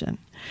decision,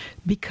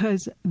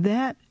 because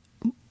that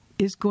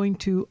is going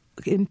to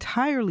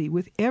entirely,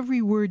 with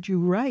every word you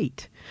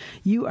write,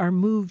 you are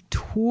moved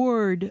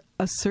toward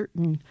a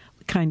certain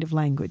kind of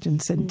language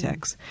and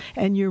syntax,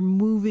 and you're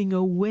moving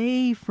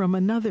away from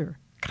another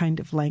kind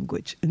of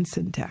language and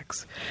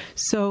syntax.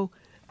 So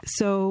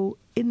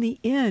in the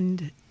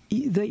end,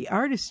 the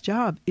artist's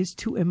job is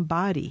to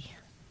embody,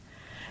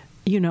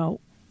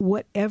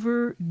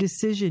 whatever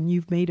decision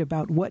you've made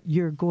about what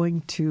you're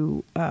going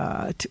to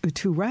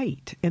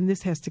write. And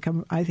this has to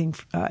come, I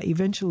think,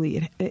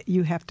 eventually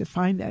you have to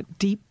find that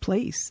deep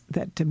place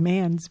that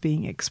demands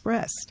being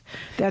expressed.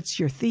 That's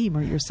your theme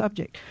or your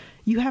subject.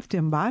 You have to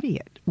embody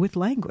it with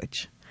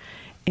language.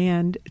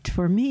 And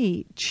for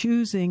me,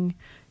 choosing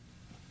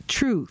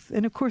truth,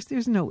 and of course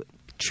there's no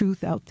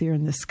truth out there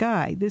in the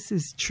sky. This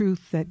is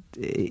truth that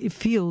it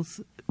feels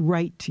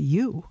right to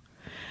you.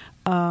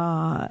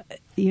 And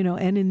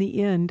in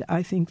the end,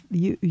 I think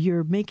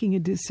you're making a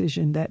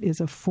decision that is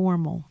a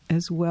formal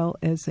as well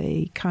as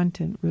a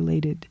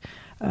content-related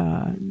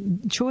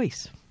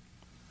choice.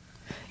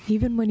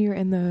 Even when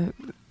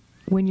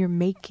you're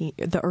making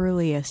the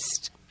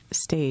earliest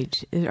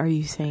stage, are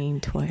you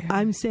saying, Toyah?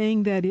 I'm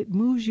saying that it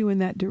moves you in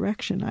that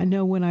direction. I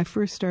know when I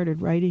first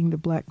started writing the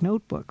Black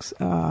Notebooks,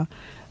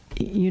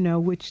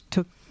 which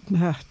took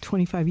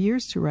 25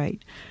 years to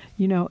write,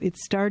 it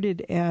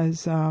started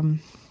as...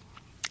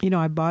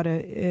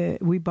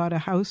 we bought a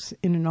house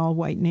in an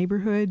all-white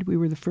neighborhood. We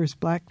were the first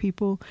Black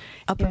people.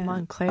 Upper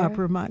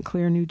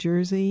Montclair, New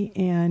Jersey.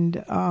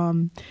 And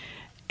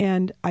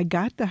I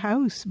got the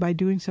house by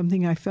doing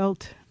something I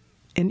felt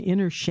an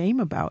inner shame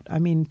about. I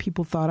mean,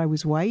 people thought I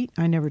was white.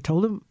 I never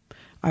told them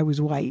I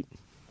was white,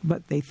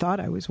 but they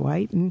thought I was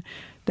white. And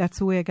that's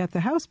the way I got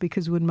the house,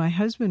 because when my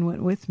husband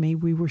went with me,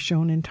 we were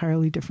shown an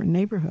entirely different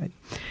neighborhood.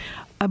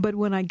 But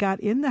when I got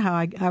in the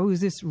house, I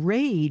was this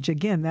rage,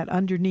 again, that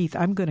underneath,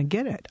 I'm going to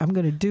get it. I'm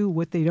going to do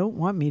what they don't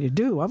want me to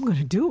do. I'm going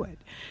to do it.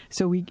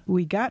 So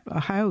we got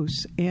a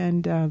house,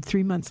 and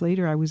 3 months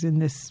later, I was in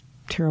this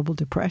terrible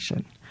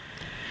depression.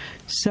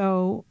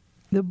 So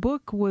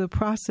the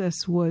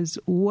process was,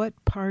 what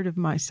part of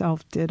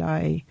myself did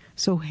I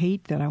so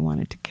hate that I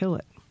wanted to kill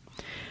it?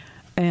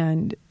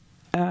 And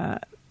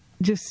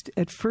just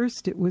at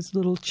first it was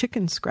little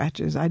chicken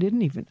scratches. I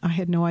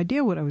had no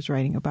idea what I was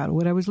writing about,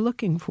 what I was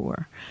looking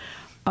for.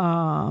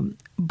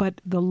 But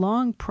the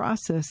long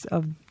process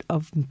of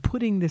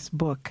putting this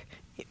book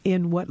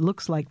in what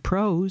looks like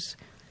prose,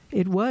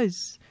 it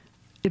was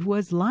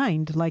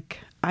lined like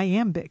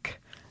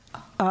iambic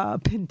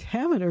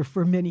pentameter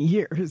for many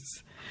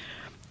years.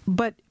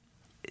 But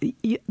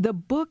the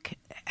book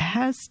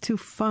has to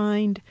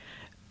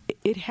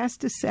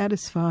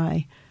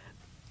satisfy.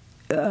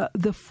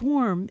 The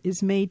form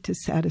is made to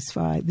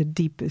satisfy the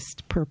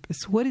deepest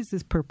purpose. What is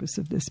the purpose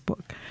of this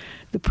book?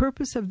 The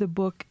purpose of the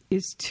book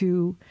is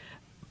to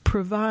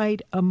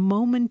provide a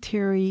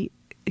momentary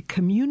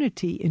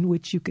community in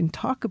which you can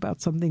talk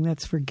about something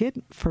that's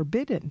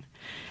forbidden,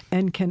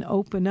 and can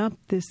open up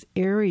this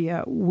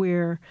area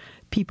where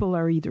people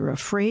are either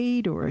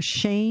afraid or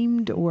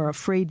ashamed, or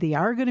afraid they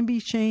are going to be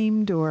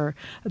shamed, or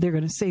they're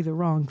going to say the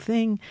wrong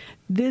thing.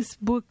 This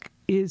book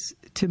is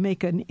to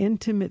make an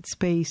intimate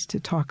space to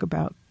talk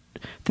about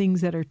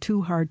things that are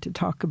too hard to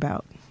talk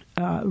about,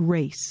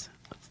 race.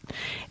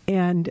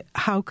 And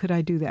how could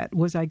I do that?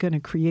 Was I going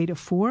to create a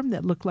form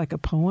that looked like a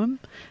poem,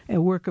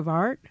 a work of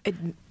art?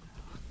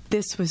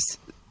 This was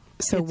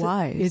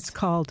wise. It's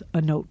called a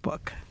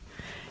notebook.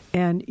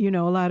 And,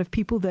 a lot of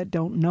people that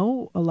don't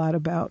know a lot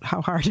about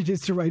how hard it is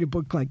to write a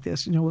book like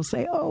this, will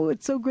say, oh,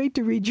 it's so great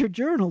to read your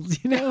journals,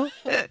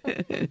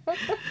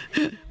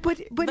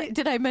 But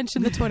did I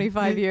mention the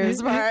 25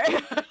 years part?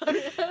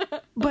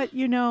 But,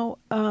 your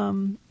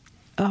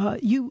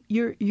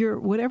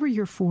whatever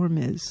your form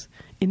is,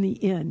 in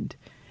the end,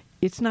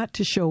 it's not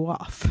to show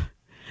off.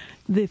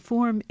 The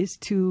form is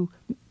to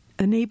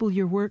enable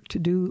your work to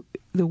do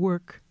the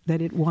work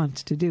that it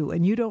wants to do.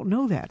 And you don't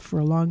know that for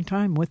a long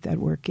time, what that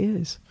work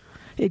is.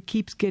 It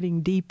keeps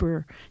getting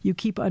deeper. You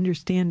keep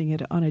understanding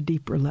it on a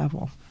deeper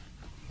level.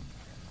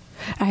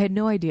 I had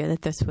no idea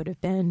that this would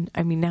have been.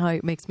 I mean, now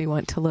it makes me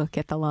want to look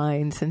at the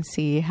lines and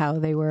see how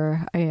they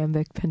were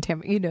iambic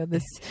pentameter.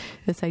 This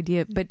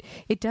idea, but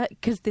it does,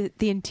 because the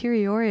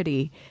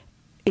interiority.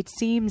 It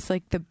seems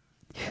like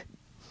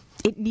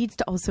it needs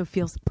to also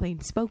feel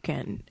plain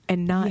spoken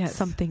and not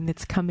something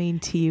that's coming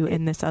to you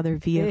in this other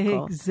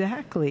vehicle.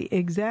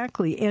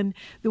 Exactly. And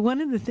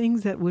one of the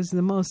things that was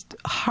the most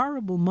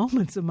horrible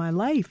moments of my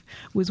life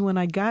was when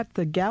I got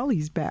the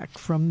galleys back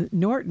from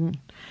Norton,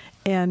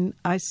 and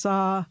I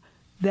saw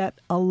that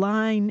a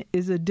line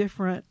is a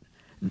different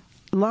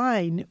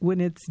line when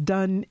it's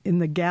done in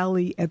the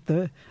galley at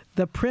the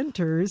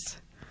printers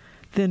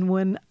than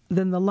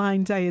the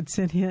lines I had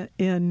sent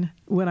in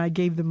when I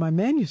gave them my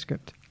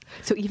manuscript.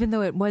 So even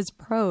though it was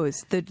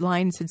prose, the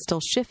lines had still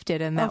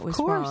shifted, and that was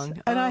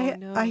wrong. And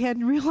I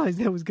hadn't realized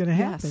that was going to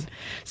happen. Yes.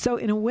 So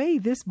in a way,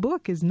 this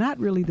book is not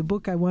really the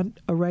book I want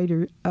a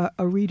reader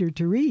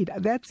to read.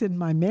 That's in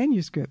my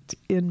manuscript,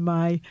 in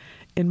my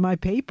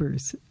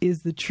papers, is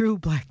the true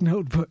Black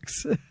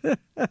Notebooks.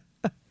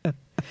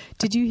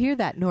 Did you hear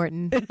that,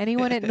 Norton?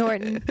 Anyone at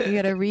Norton? You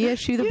got to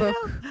reissue the book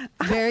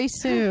very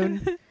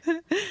soon.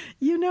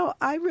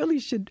 I really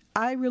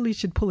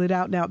should pull it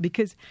out now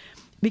because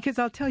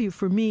I'll tell you,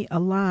 for me, a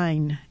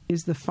line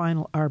is the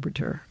final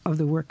arbiter of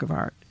the work of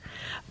art,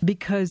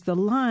 because the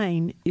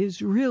line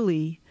is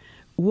really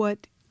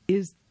what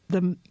is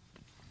the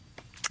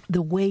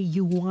way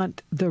you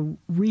want the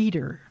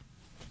reader,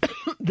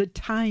 the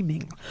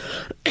timing,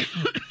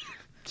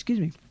 excuse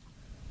me,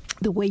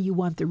 the way you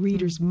want the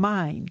reader's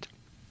mind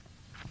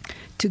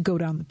to go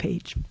down the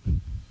page.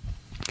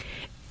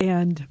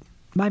 And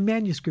my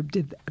manuscript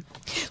did that.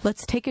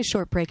 Let's take a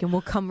short break and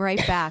we'll come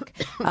right back.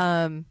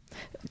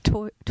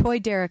 Toy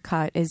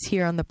Darracott is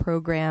here on the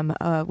program.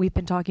 We've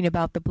been talking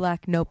about the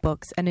Black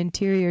Notebooks, An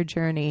Interior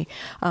Journey,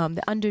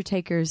 The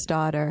Undertaker's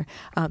Daughter,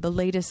 the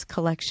latest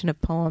collection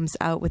of poems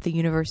out with the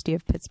University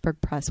of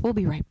Pittsburgh Press. We'll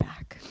be right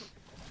back.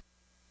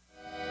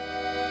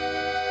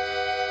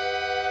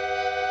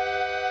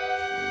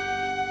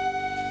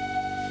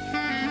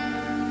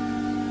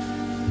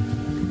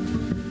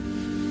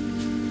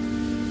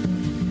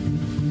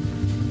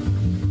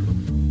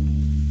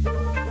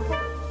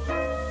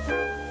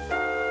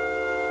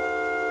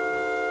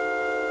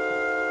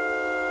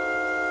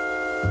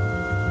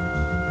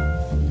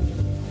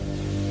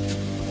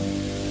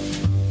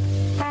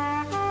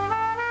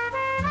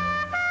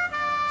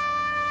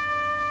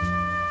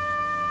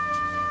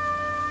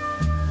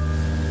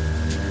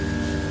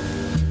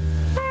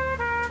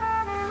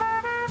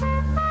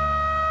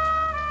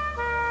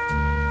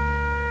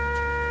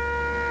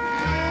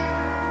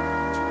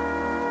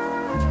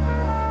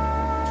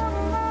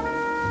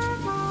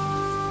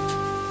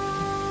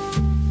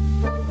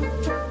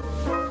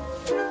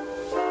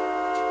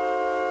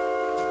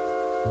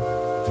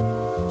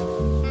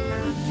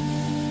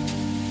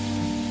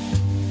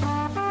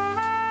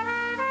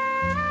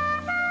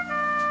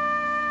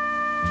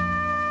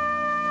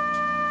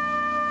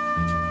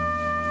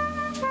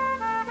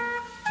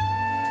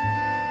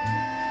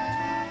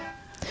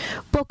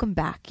 Welcome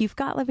back. You've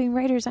got Living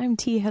Writers. I'm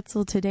T.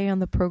 Hetzel. Today on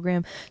the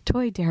program,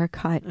 Toy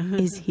Darracott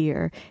is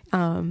here.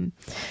 And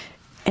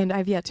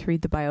I've yet to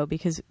read the bio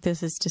because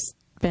this has just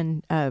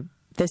been, a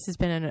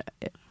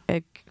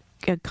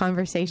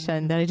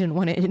conversation that I didn't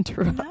want to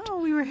interrupt. No,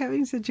 we were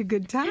having such a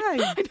good time.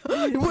 I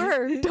know, we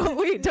were.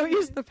 Don't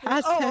use the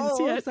past tense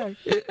yet. Sorry.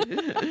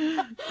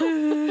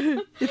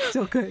 It's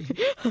still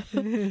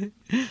good.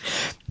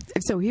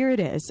 So here it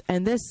is.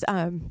 And this,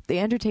 The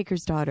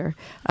Undertaker's Daughter,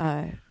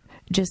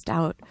 just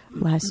out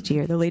last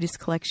year, the latest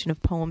collection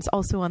of poems.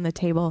 Also on the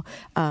table,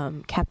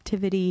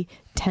 Captivity,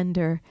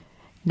 Tender,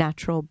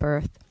 Natural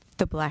Birth,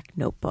 The Black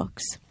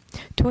Notebooks.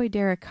 Toy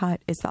Darracott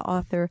is the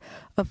author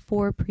of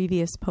 4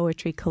 previous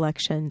poetry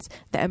collections: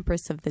 The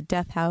Empress of the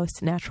Death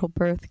House, Natural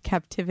Birth,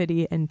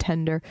 Captivity, and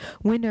Tender,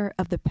 winner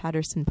of the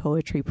Patterson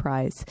Poetry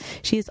Prize.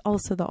 She is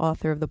also the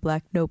author of the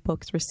Black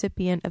Notebooks,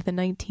 recipient of the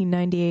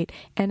 1998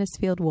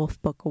 Anisfield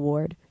Wolf Book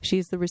Award. She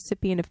is the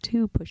recipient of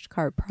 2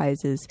 Pushcart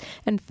Prizes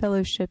and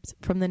fellowships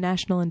from the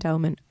National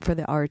Endowment for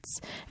the Arts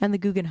and the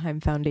Guggenheim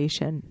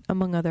Foundation,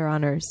 among other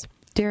honors.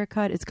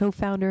 Darracott is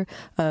co-founder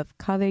of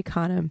Cave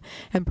Canem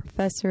and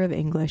professor of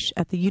English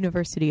at the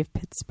University of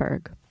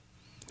Pittsburgh.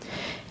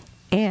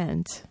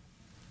 And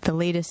the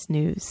latest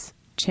news,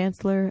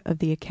 Chancellor of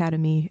the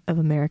Academy of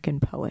American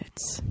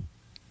Poets.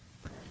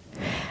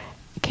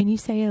 Can you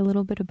say a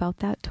little bit about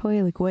that,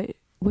 Toy? Like,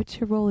 what's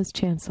your role as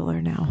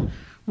Chancellor now?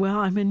 Well,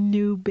 I'm a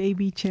new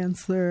baby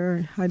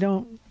Chancellor. I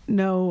don't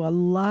know a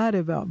lot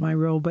about my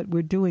role, but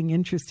we're doing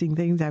interesting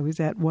things. I was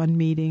at one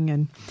meeting,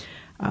 and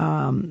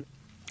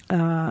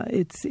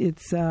it's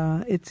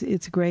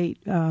great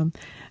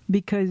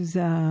because.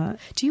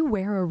 Do you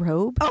wear a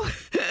robe? Oh,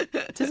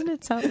 doesn't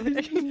it sound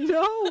like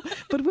no?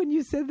 But when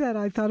you said that,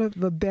 I thought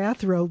of a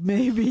bathrobe,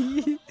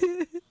 maybe.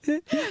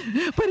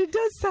 But it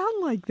does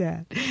sound like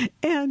that.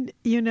 And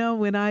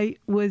when I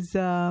was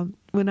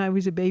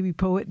a baby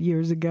poet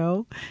years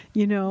ago,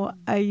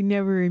 I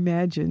never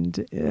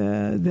imagined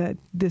that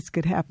this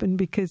could happen,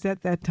 because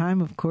at that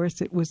time, of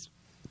course, it was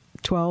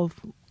 12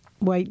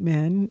 white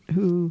men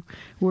who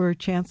were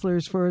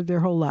chancellors for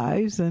their whole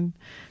lives, and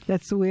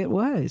that's the way it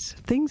was.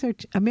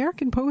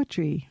 American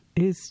poetry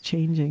is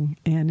changing,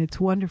 and it's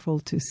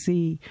wonderful to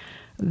see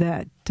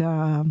that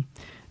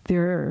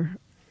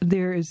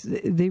there's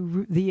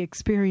the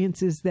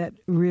experiences that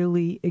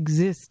really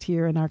exist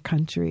here in our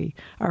country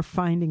are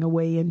finding a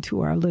way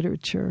into our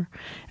literature.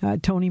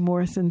 Toni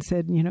Morrison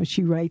said,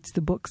 she writes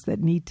the books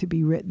that need to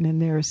be written,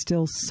 and there are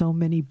still so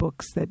many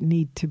books that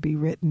need to be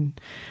written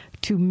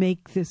to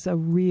make this the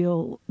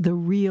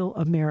real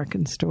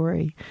American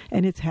story.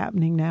 And it's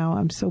happening now.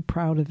 I'm so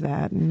proud of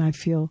that, and I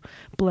feel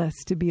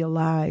blessed to be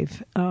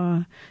alive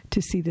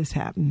to see this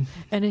happen.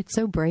 And it's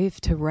so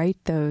brave to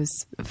write those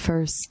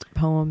first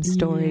poem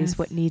stories, Yes.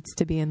 what needs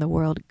to be in the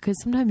world.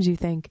 Because sometimes you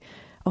think,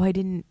 oh, I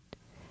didn't...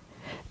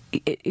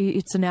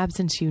 It's an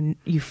absence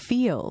you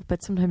feel,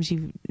 but sometimes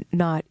you've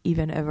not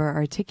even ever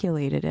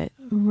articulated it.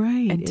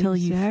 Right. Until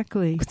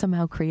exactly. you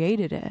somehow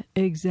created it.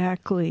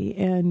 Exactly.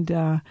 And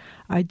I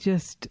want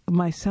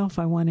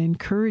to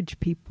encourage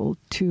people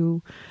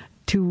to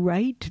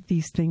write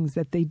these things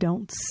that they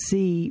don't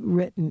see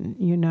written,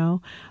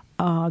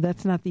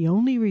 That's not the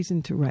only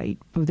reason to write,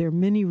 but there are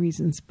many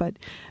reasons. But,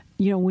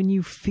 when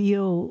you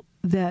feel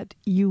that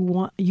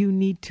you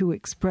need to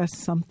express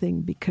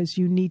something because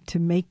you need to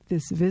make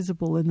this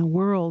visible in the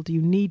world,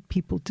 you need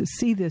people to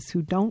see this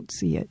who don't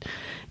see it.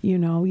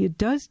 It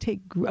does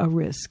take a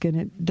risk, and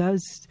it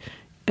does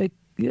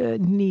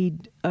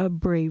need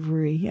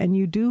bravery, and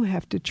you do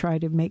have to try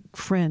to make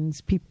friends.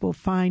 People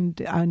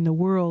find in the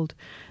world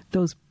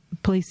those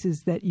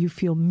places that you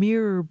feel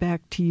mirror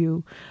back to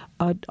you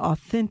an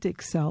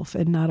authentic self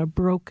and not a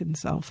broken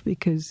self,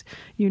 because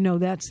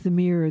that's the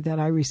mirror that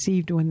I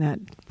received when that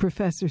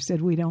professor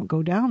said we don't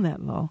go down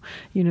that low.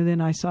 Then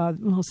I saw,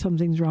 well,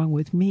 something's wrong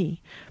with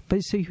me.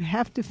 But so you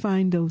have to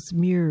find those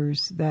mirrors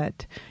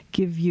that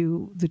give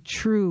you the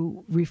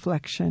true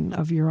reflection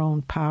of your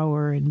own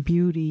power and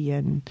beauty,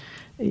 and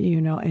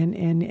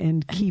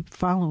and keep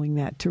following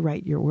that to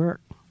write your work.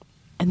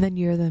 And then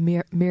you're the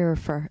mirror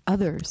for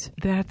others.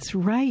 That's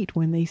right.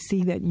 When they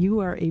see that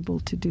you are able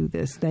to do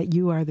this, that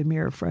you are the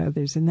mirror for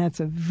others. And that's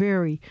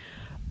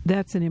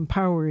an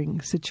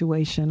empowering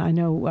situation. I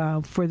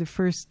know for the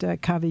first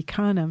Cave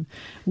Canem,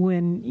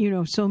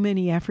 when, so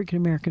many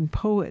African-American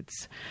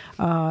poets,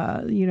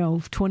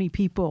 20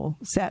 people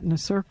sat in a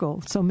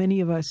circle, so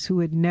many of us who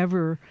had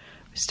never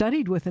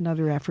studied with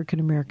another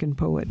African-American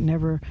poet,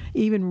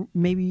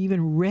 maybe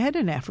even read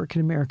an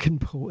African-American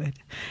poet.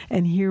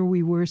 And here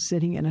we were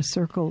sitting in a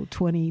circle,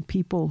 20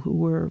 people who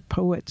were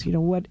poets.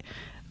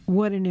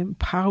 What an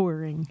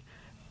empowering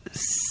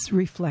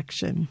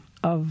reflection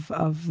of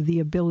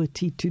the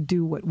ability to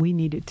do what we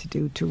needed to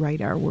do to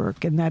write our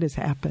work. And that has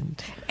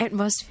happened. It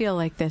must feel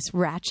like this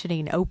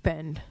ratcheting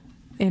open,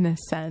 in a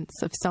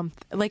sense of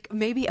like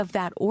maybe of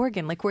that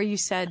organ, like where you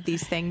said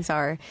these things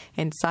are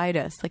inside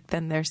us, like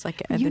then there's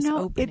like this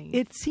opening.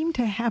 It seemed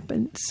to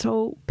happen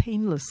so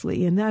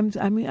painlessly, and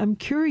I'm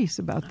curious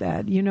about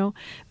that,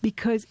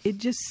 because it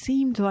just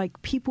seemed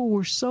like people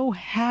were so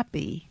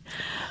happy,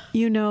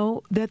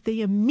 that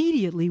they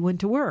immediately went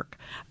to work.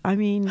 I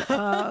mean,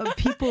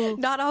 people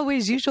not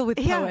always usual with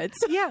poets.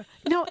 Yeah,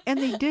 no, and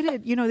they did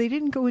it. They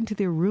didn't go into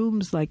their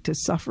rooms like to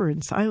suffer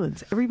in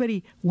silence.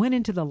 Everybody went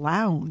into the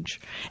lounge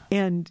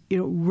and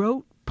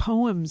wrote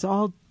poems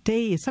all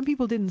day. Some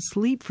people didn't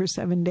sleep for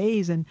 7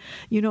 days, and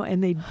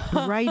and they'd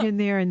write in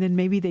there, and then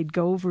maybe they'd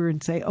go over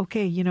and say,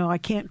 okay, I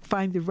can't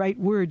find the right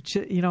word,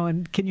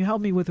 and can you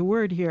help me with a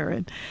word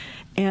here?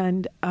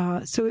 And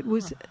so it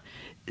was.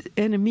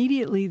 And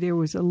immediately there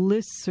was a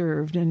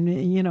listserv,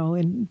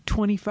 and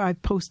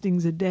 25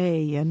 postings a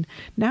day. And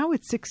now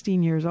it's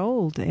 16 years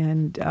old,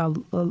 and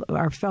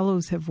our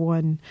fellows have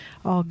won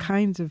all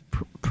kinds of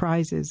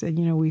prizes.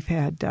 And we've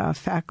had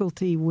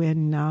faculty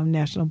win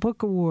National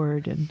Book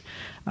Award and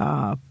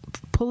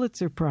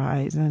Pulitzer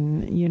Prize,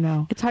 and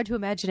it's hard to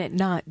imagine it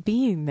not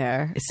being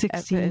there.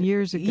 16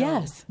 years ago,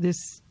 yes, this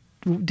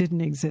didn't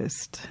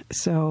exist.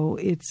 So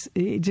it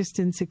just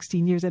in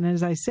 16 years. And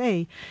as I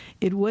say,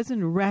 it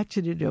wasn't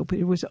ratcheted open.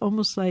 It was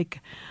almost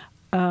like,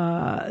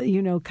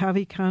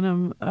 Cave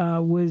Canem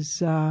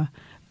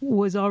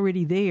was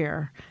already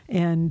there,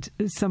 and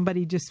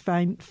somebody just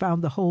found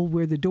the hole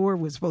where the door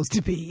was supposed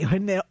to be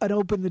and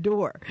opened the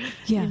door.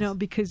 Yes.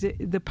 Because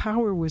the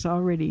power was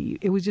already,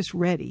 it was just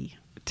ready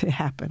to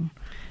happen.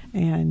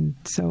 And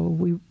so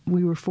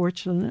we were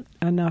fortunate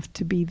enough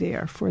to be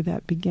there for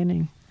that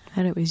beginning.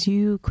 And it was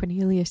you,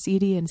 Cornelius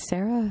Eady, and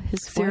Sarah,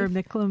 Sarah wife?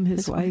 Micklem,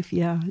 his wife.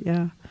 Yeah.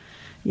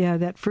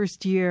 That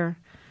first year,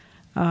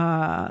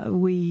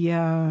 we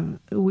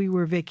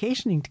were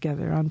vacationing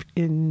together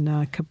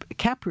in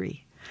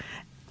Capri,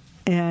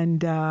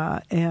 and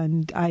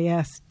I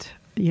asked,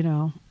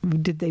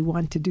 did they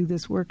want to do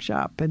this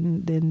workshop,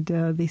 and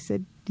they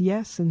said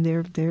yes, and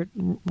they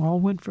all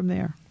went from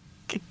there.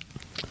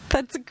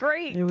 That's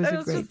great. It was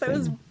a great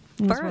thing.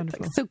 Birth.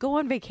 So go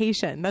on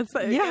vacation. That's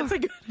a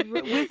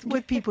good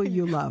with people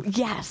you love.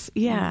 Yes,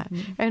 yeah.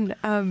 Mm-hmm.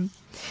 And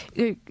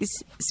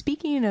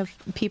speaking of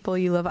people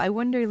you love, I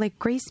wonder, like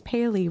Grace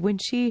Paley,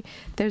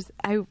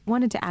 I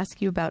wanted to ask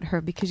you about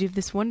her because you have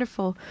this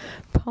wonderful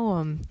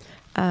poem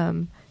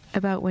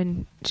about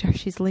when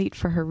she's late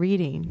for her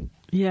reading.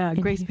 Yeah,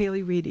 Grace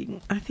Paley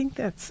reading. I think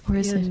that's where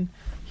is it?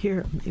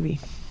 Here,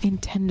 maybe in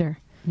Tender.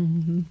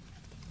 Mm-hmm.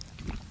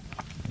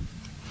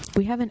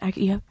 We haven't,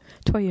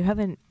 Toy,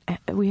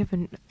 we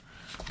haven't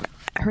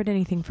heard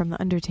anything from the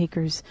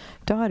Undertaker's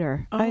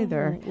daughter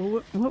either.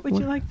 Well, what would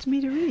you like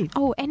me to read?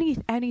 Oh,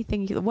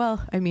 anything.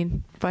 Well, I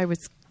mean, I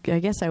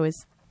guess I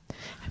was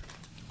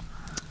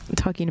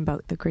talking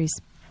about the Grace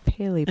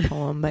Paley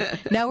poem,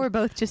 but now we're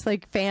both just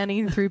like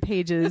fanning through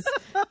pages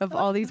of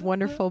all these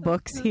wonderful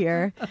books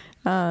here.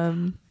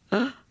 The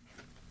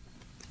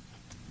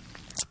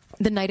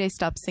Night I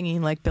Stopped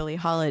Singing Like Billie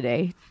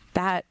Holiday.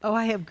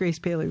 I have Grace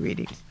Paley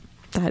reading.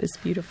 That is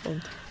beautiful.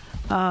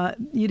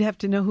 You'd have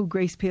to know who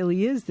Grace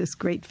Paley is, this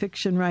great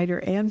fiction writer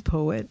and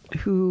poet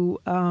who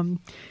and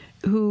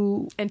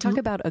talk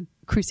about a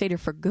crusader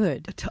for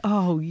good.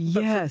 Oh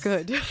yes,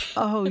 for good.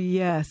 Oh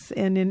yes,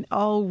 and in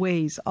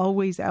always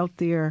out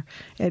there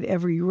at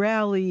every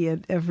rally, at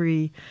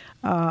every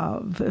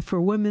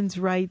for women's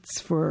rights,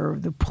 for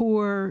the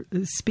poor,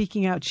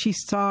 speaking out. She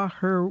saw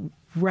her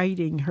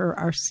writing,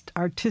 her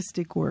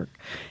artistic work,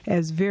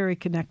 as very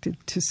connected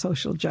to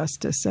social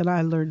justice, and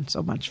I learned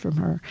so much from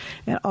her.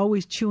 And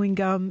always chewing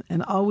gum,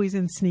 and always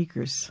in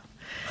sneakers.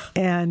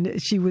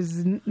 And she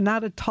was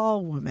not a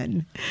tall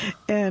woman,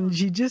 and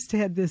she just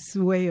had this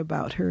way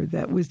about her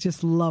that was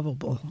just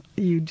lovable.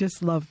 You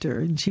just loved her,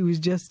 and she was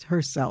just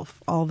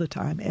herself all the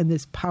time. And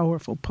this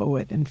powerful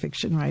poet and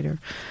fiction writer,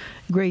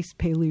 Grace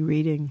Paley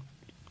reading.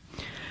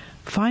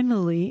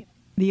 Finally,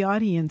 the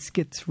audience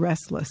gets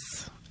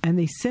restless, and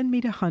they send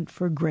me to hunt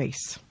for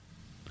Grace.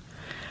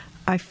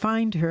 I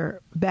find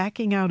her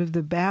backing out of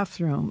the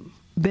bathroom,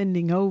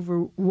 bending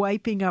over,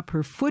 wiping up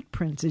her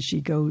footprints as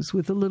she goes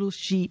with a little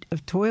sheet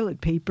of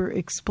toilet paper,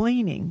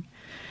 explaining.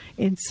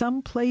 In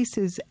some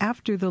places,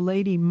 after the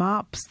lady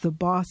mops, the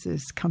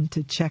bosses come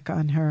to check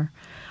on her.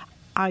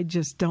 I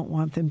just don't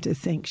want them to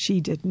think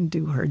she didn't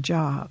do her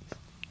job.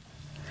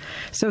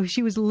 So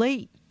she was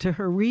late to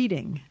her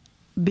reading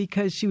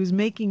because she was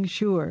making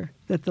sure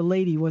that the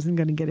lady wasn't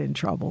going to get in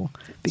trouble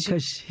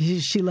because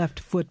she left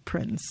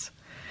footprints.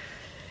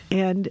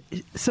 And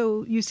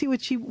so you see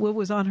what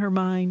was on her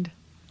mind?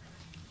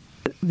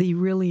 The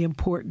really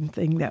important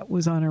thing that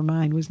was on her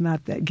mind was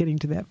not that getting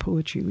to that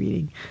poetry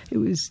reading. It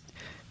was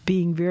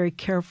being very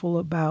careful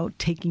about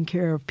taking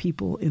care of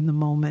people in the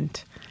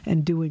moment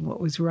and doing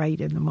what was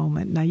right in the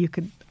moment. Now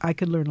I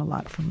could learn a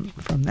lot from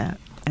that,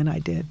 and I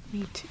did.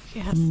 Me too.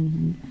 Yes.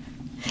 Mm-hmm.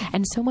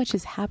 And so much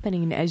is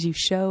happening as you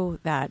show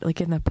that,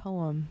 like in the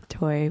poem,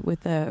 Toy,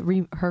 with her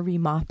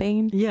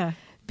remopping. Yeah.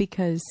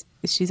 Because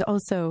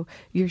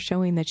you're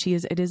showing that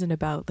it isn't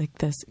about like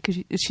this, because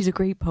she's a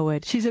great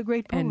poet. She's a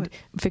great poet. And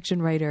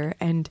fiction writer.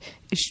 And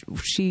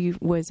she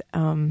was,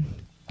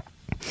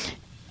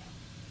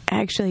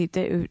 actually,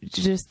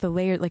 just the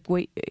layer,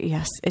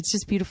 yes, it's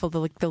just beautiful.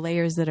 The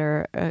layers that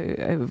are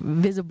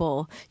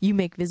visible, you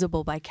make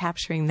visible by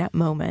capturing that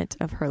moment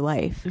of her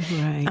life.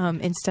 Right.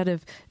 Instead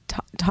of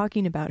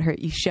talking about her,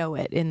 you show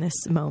it in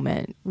this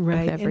moment.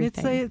 Right. Of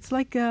everything.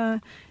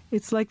 And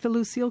it's like the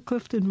Lucille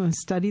Clifton must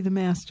study the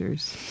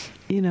masters.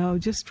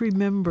 Just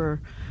remember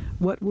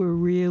what we're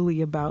really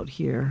about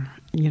here,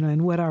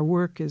 and what our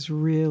work is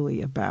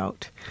really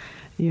about,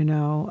 and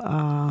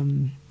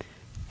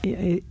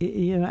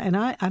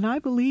I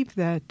believe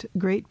that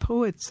great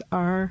poets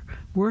are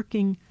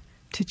working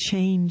to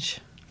change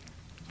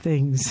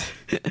things.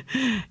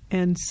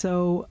 And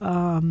so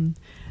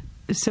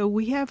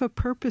we have a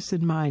purpose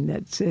in mind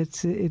that's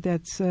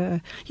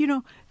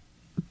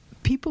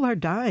people are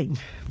dying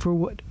for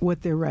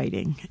what they're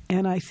writing.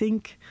 And I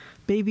think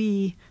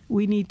maybe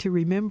we need to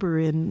remember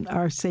in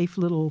our safe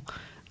little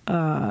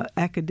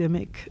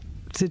academic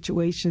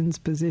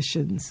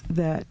positions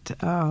that,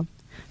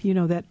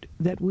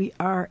 that we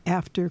are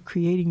after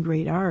creating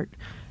great art,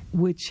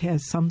 which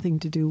has something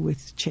to do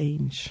with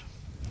change,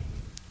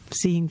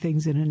 seeing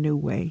things in a new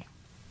way.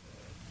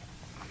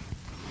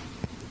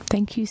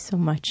 Thank you so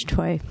much,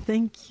 Toy.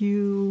 Thank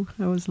you.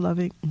 I was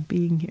loving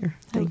being here.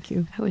 Thank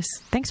you.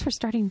 Thanks for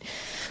starting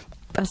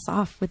us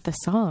off with the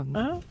song.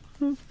 Oh,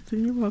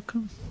 you're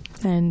welcome.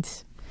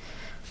 And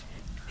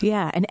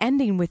and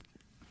ending with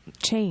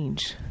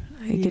change.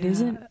 It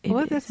isn't.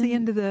 That's the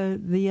end of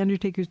the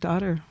Undertaker's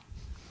daughter.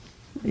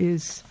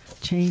 Is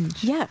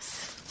change.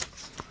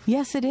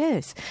 Yes, it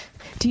is.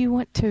 Do you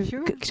want to?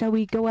 Sure. Shall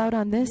we go out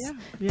on this?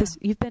 Yeah.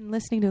 You've been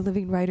listening to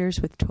Living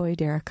Writers with Toy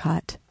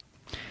Darracott.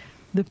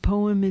 The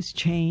poem is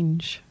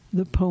change.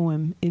 The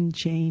poem in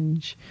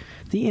change.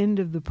 The end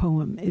of the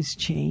poem is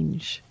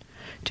change.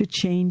 To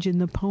change in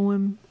the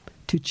poem,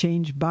 to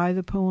change by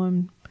the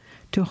poem,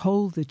 to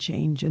hold the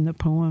change in the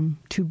poem,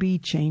 to be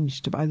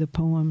changed by the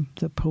poem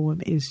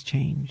is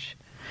change.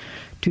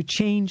 To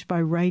change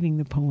by writing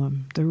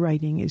the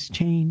writing is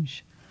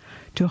change.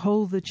 To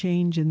hold the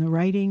change in the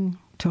writing,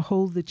 to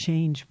hold the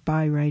change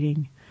by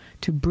writing.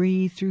 To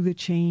breathe through the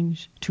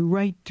change, to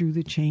write through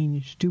the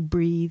change, to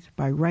breathe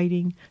by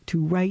writing, to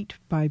write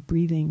by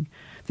breathing.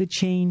 The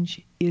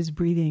change is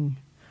breathing.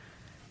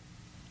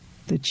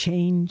 The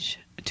change,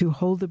 to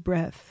hold the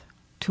breath,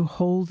 to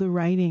hold the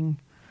writing,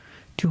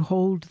 to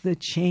hold the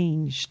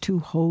change, to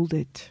hold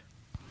it,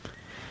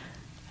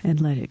 and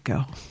let it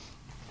go.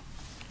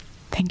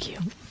 Thank you.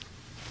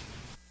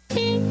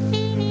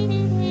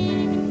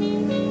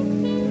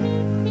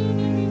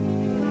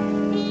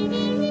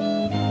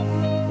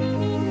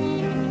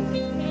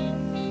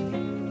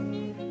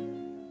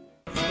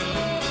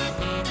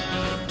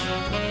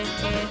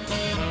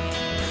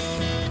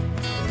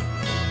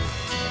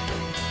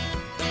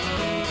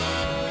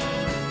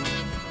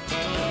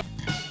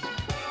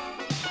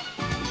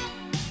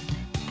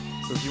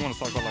 So if you want to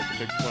talk about like the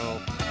Big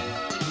 12,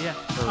 Yeah,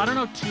 I don't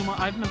know too much.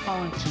 I haven't been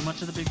following too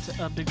much of the Big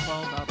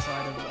 12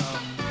 outside of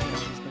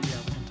games, but yeah,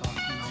 we can talk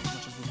as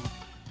much as we want.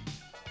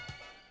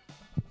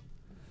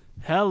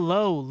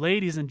 Hello,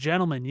 ladies and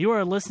gentlemen. You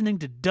are listening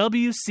to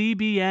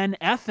WCBN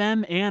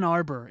FM Ann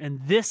Arbor,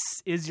 and this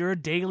is your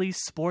daily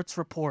sports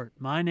report.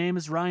 My name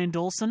is Ryan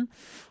Dolson.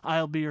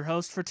 I'll be your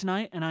host for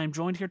tonight, and I'm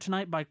joined here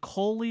tonight by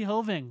Coley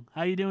Hoving.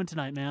 How you doing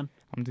tonight, man?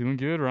 I'm doing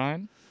good,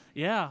 Ryan.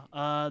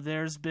 Yeah,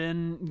 there's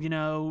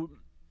been,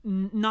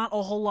 not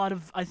a whole lot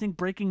of, I think,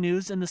 breaking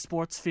news in the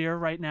sports sphere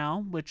right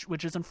now,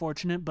 which is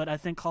unfortunate, but I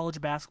think college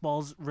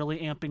basketball is really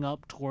amping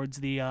up towards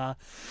the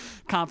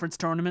conference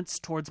tournaments,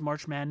 towards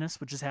March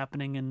Madness, which is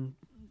happening in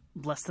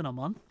less than a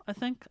month, I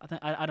think.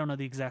 I don't know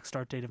the exact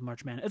start date of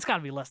March Madness. It's got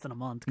to be less than a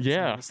month.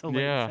 Yeah, so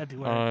late in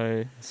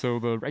February. So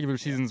the regular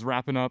season's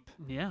wrapping up.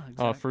 Yeah,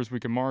 exactly. First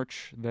week of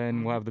March.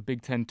 Then we'll have the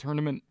Big Ten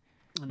tournament.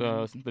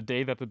 The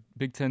day that the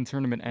Big Ten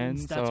tournament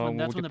ends, we'll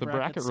get when the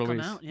bracket come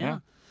release. Out, yeah.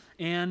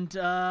 And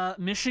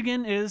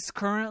Michigan is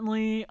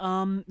currently,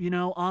 on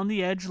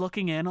the edge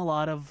looking in. A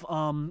lot of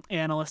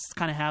analysts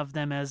kind of have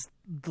them as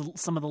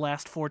some of the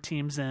last four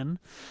teams in.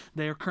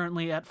 They are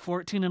currently at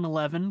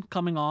 14-11,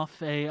 coming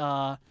off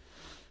a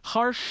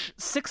harsh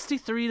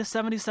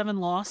 63-77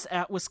 loss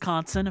at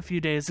Wisconsin a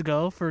few days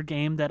ago for a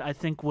game that I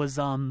think was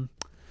a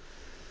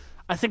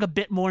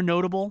bit more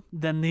notable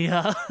than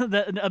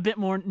a bit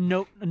more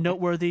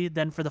noteworthy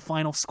than for the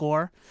final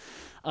score.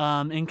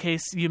 In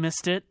case you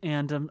missed it,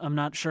 and I'm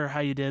not sure how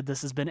you did,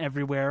 this has been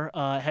everywhere.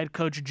 Head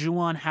coach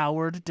Juwan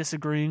Howard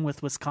disagreeing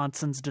with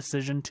Wisconsin's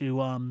decision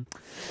to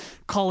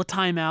call a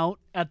timeout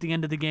at the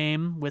end of the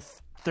game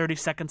with 30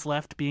 seconds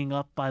left, being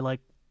up by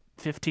like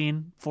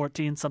 15,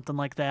 14, something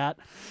like that.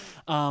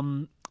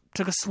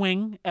 Took a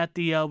swing at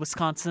the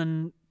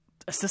Wisconsin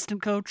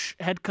assistant coach,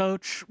 head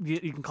coach.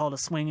 You can call it a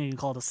swing, you can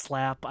call it a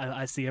slap.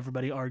 I see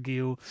everybody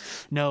argue,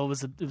 no, it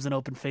was an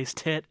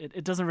open-faced hit.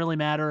 It doesn't really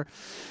matter.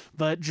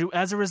 But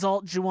as a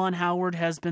result, Juwan Howard has been